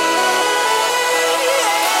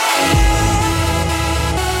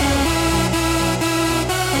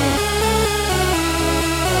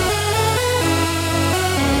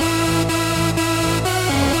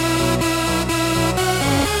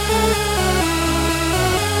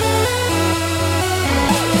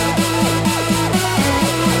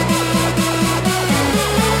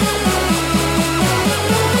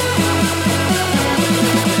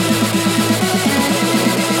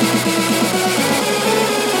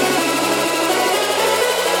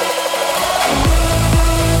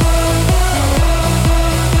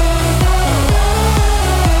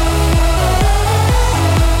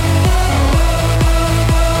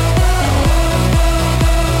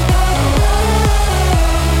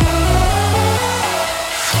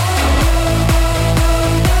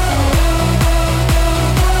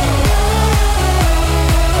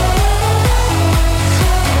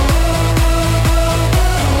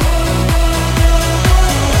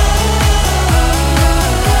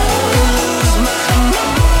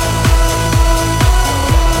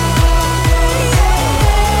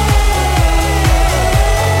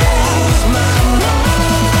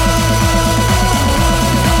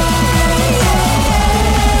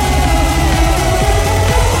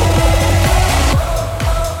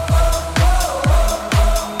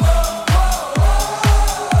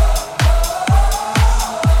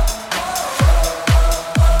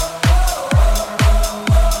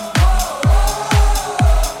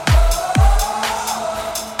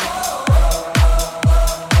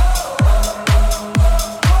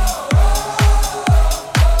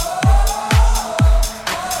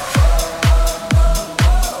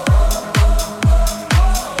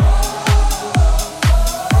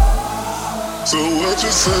So what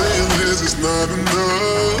you're saying is it's not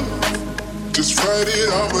enough. Just write it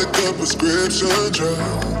out like a prescription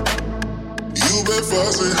drug. You've been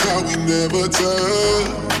fussing how we never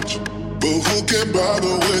touch, but who can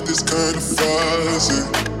bother with this kind of fussing?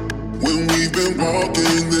 When When we've been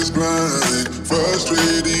walking this blind,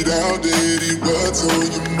 frustrated, outdated, what's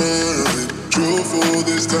on your mind? Truthful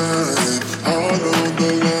this time, all on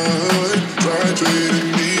the line. Try trading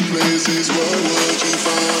me places, what would you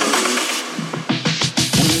find?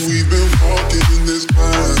 When we've been walking this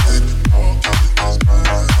blind,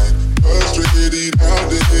 frustrated,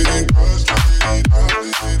 outdated, what's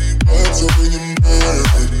on your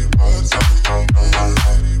mind?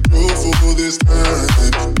 Truthful this time.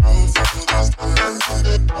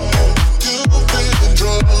 You've been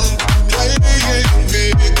drunk, playing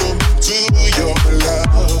victim to your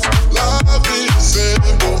love. Love is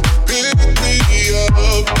simple, pick me up.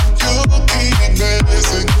 You keep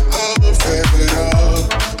messing, I'm fed up.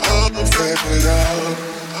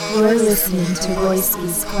 You're listening to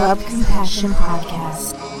Royski's Club Compassion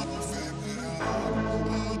Podcast.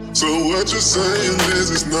 So what you're saying is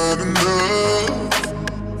it's not enough.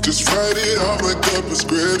 Just write it off like a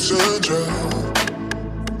prescription drug.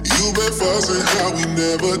 You've been fussing how we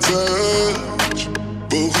never touch,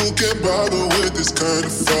 but who can bother with this kind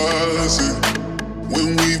of fussing?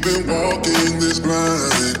 When we've been walking this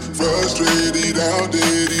blind, frustrated,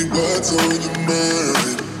 outdated, what's on your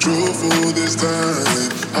mind? Truthful this time,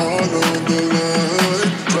 all on the line.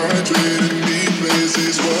 Try trading me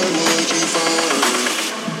places, what would you find?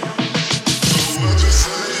 So what you're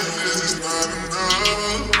saying is it's not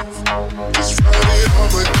enough. Just write it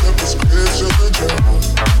off like a prescription drug.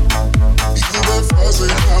 You've been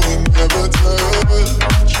fussing how we never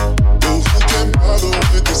touch, but who can bother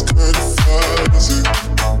with this kind of fussing?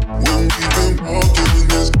 When we've been walking in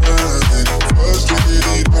this blind,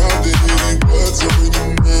 frustrated, outdated, what's on your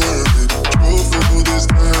mind? Truthful this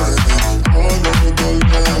time.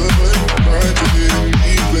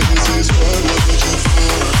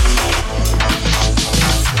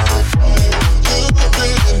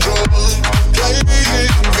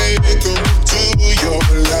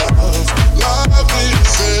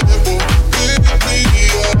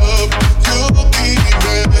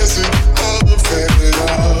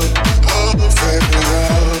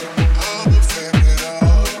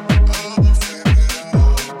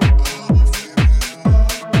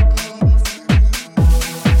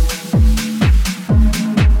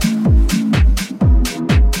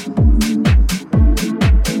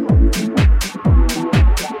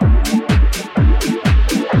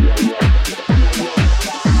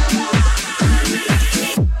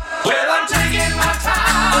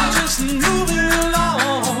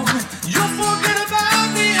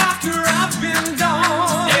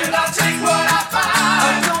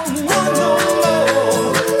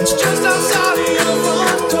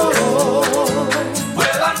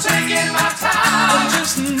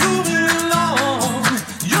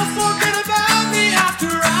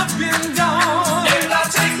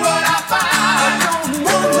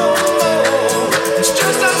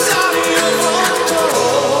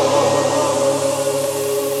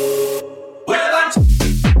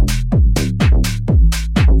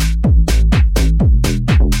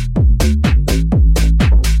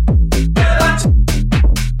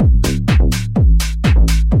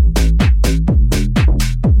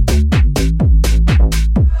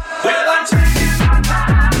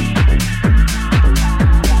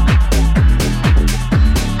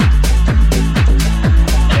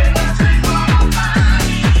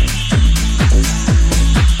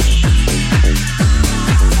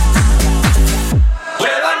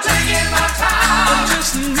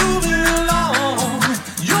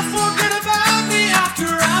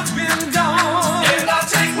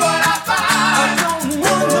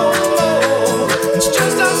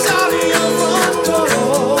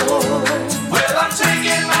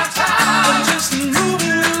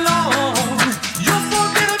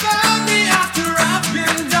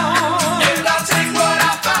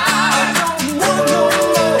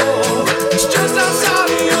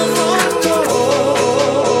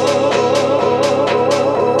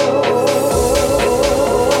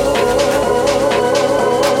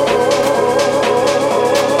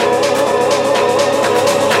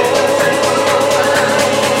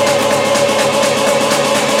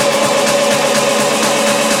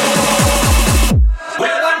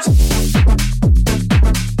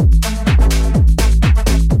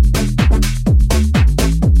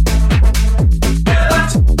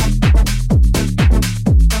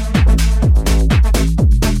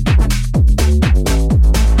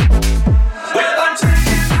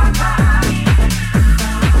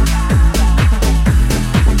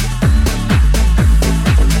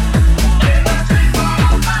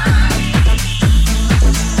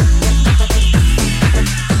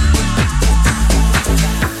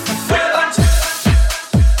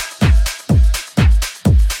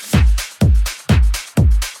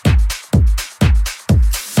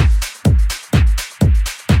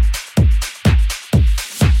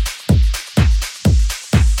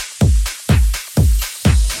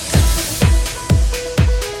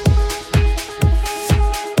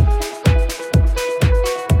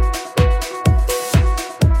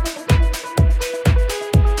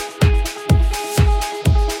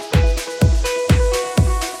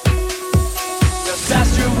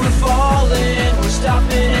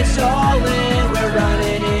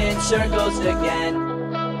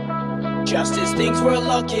 Just as things were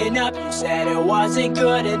looking up, you said it wasn't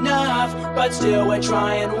good enough, but still we're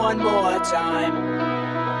trying one more time.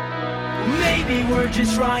 Maybe we're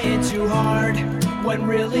just trying too hard, when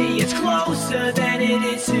really it's closer than it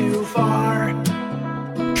is too far.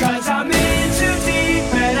 Cause I'm in too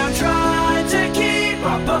deep and I'm trying to keep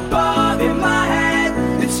up above in my head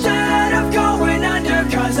instead of going under.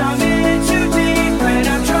 Cause I'm in too deep and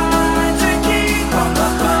I'm trying to keep up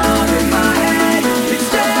above in my head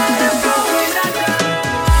instead of going under.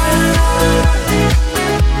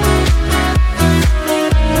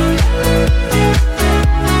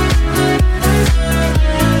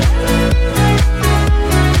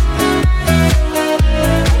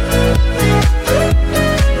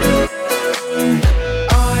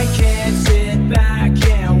 I can't sit back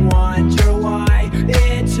and wonder why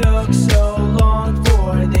it took so long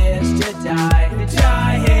for this to die.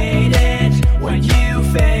 I hate it when you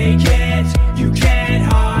fake it. You can't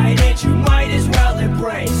hide it, you might as well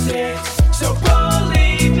embrace it. So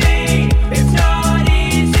believe me, it's not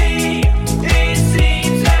easy. It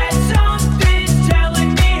seems that something's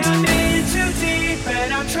telling me I'm in too deep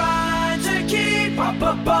and I'm trying to keep up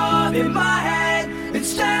above in my head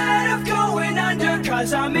instead of going under.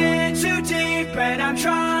 Cause I'm in too deep and I'm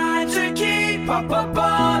trying to keep up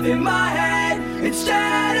above in my head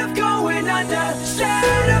instead of going under.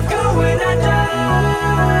 Instead of going under.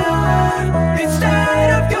 Instead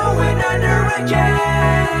of going under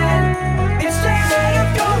again. Instead of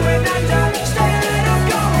going under. Instead of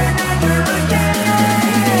going under again.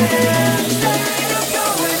 Instead of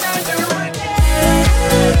going under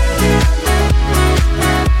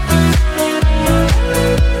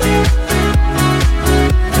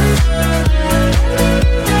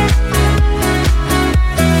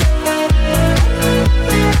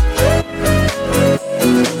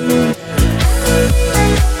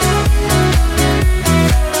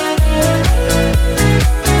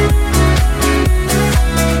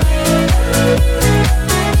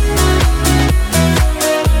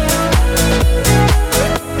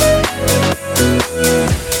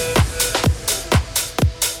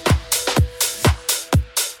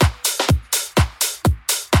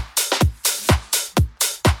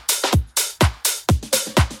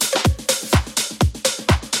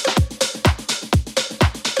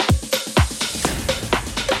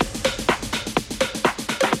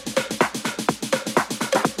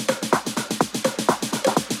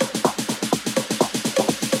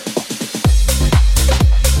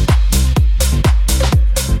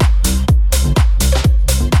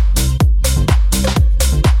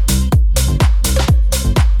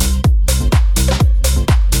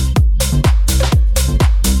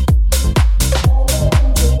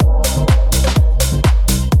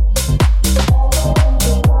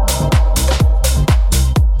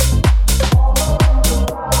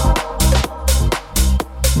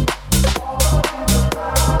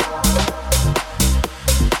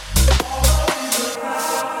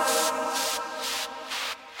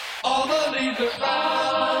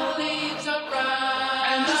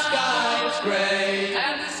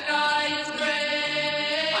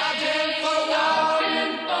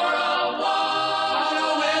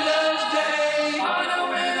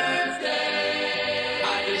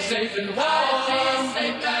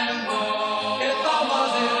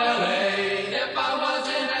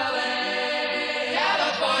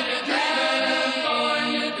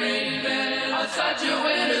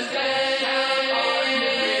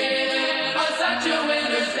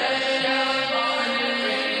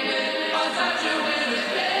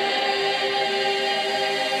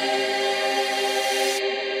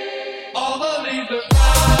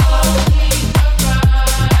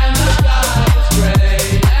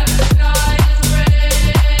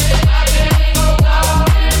I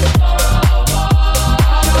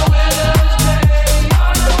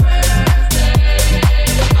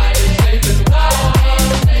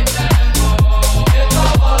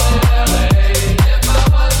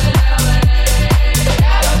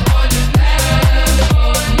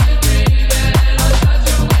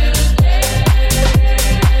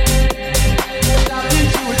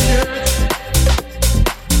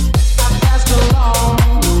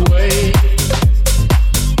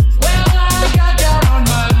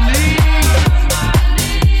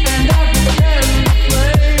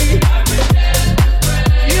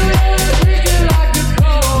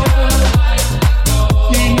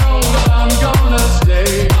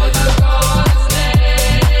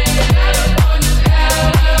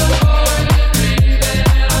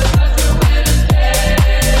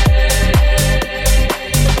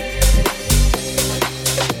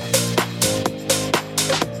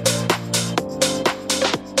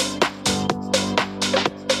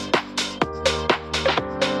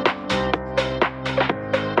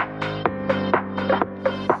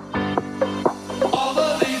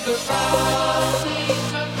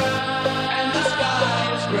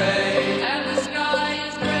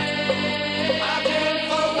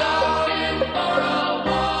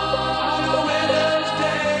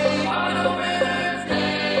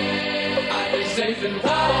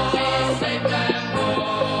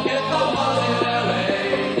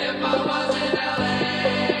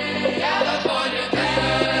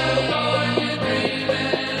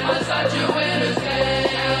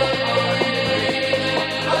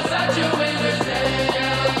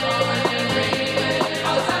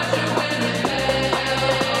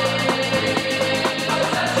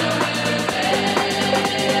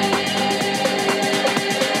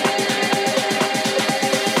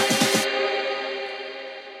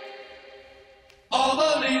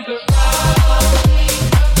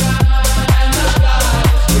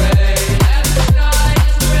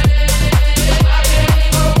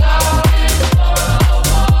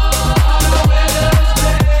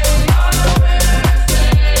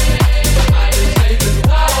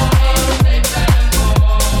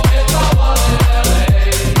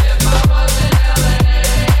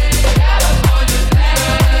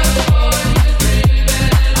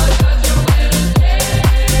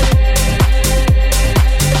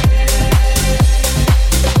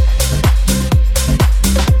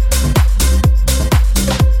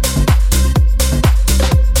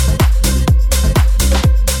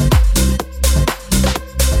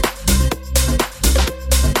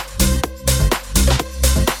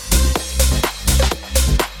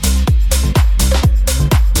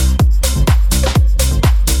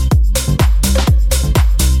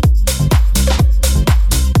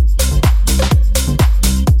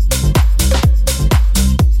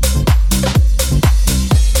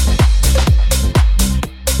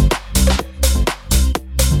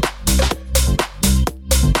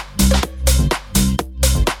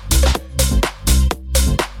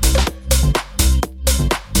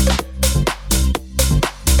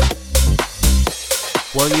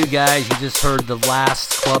Well, you guys, you just heard the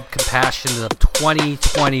last Club Compassion of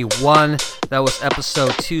 2021. That was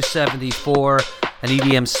episode 274, an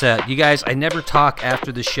EDM set. You guys, I never talk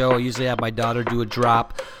after the show. I usually have my daughter do a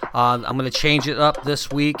drop. I'm going to change it up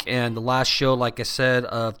this week, and the last show, like I said,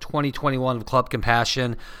 of 2021 of Club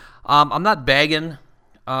Compassion. I'm not begging.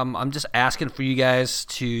 I'm just asking for you guys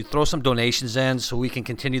to throw some donations in so we can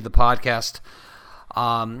continue the podcast.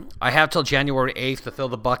 I have till January 8th to fill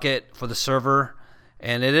the bucket for the server.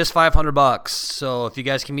 And it is $500, so if you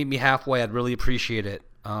guys can meet me halfway, I'd really appreciate it.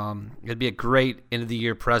 It'd be a great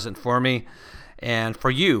end-of-the-year present for me and for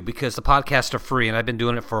you, because the podcasts are free, and I've been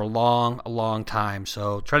doing it for a long time.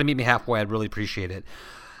 So try to meet me halfway. I'd really appreciate it.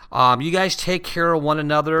 You guys take care of one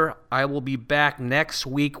another. I will be back next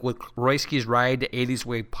week with Royski's Ride to 80s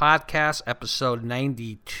Way podcast, episode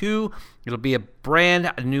 92. It'll be a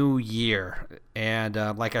brand new year. And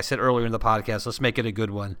like I said earlier in the podcast, let's make it a good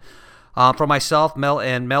one. For myself, Mel,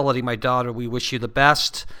 and Melody, my daughter, we wish you the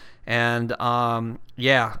best. And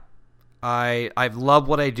yeah, I've loved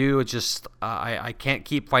what I do. It's just I can't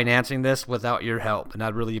keep financing this without your help, and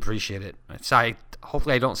I'd really appreciate it.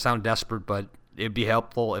 Hopefully I don't sound desperate, but it'd be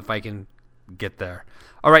helpful if I can get there.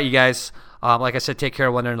 All right, you guys. Like I said, take care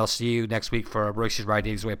of one another, and I'll see you next week for Royski's Ride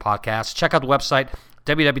 80s Way podcast. Check out the website,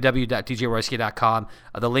 www.djroyski.com.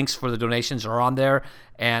 The links for the donations are on there,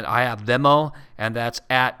 and I have Venmo, and that's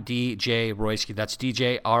at DJ Royski. That's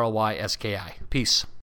DJ ROYSKI. Peace.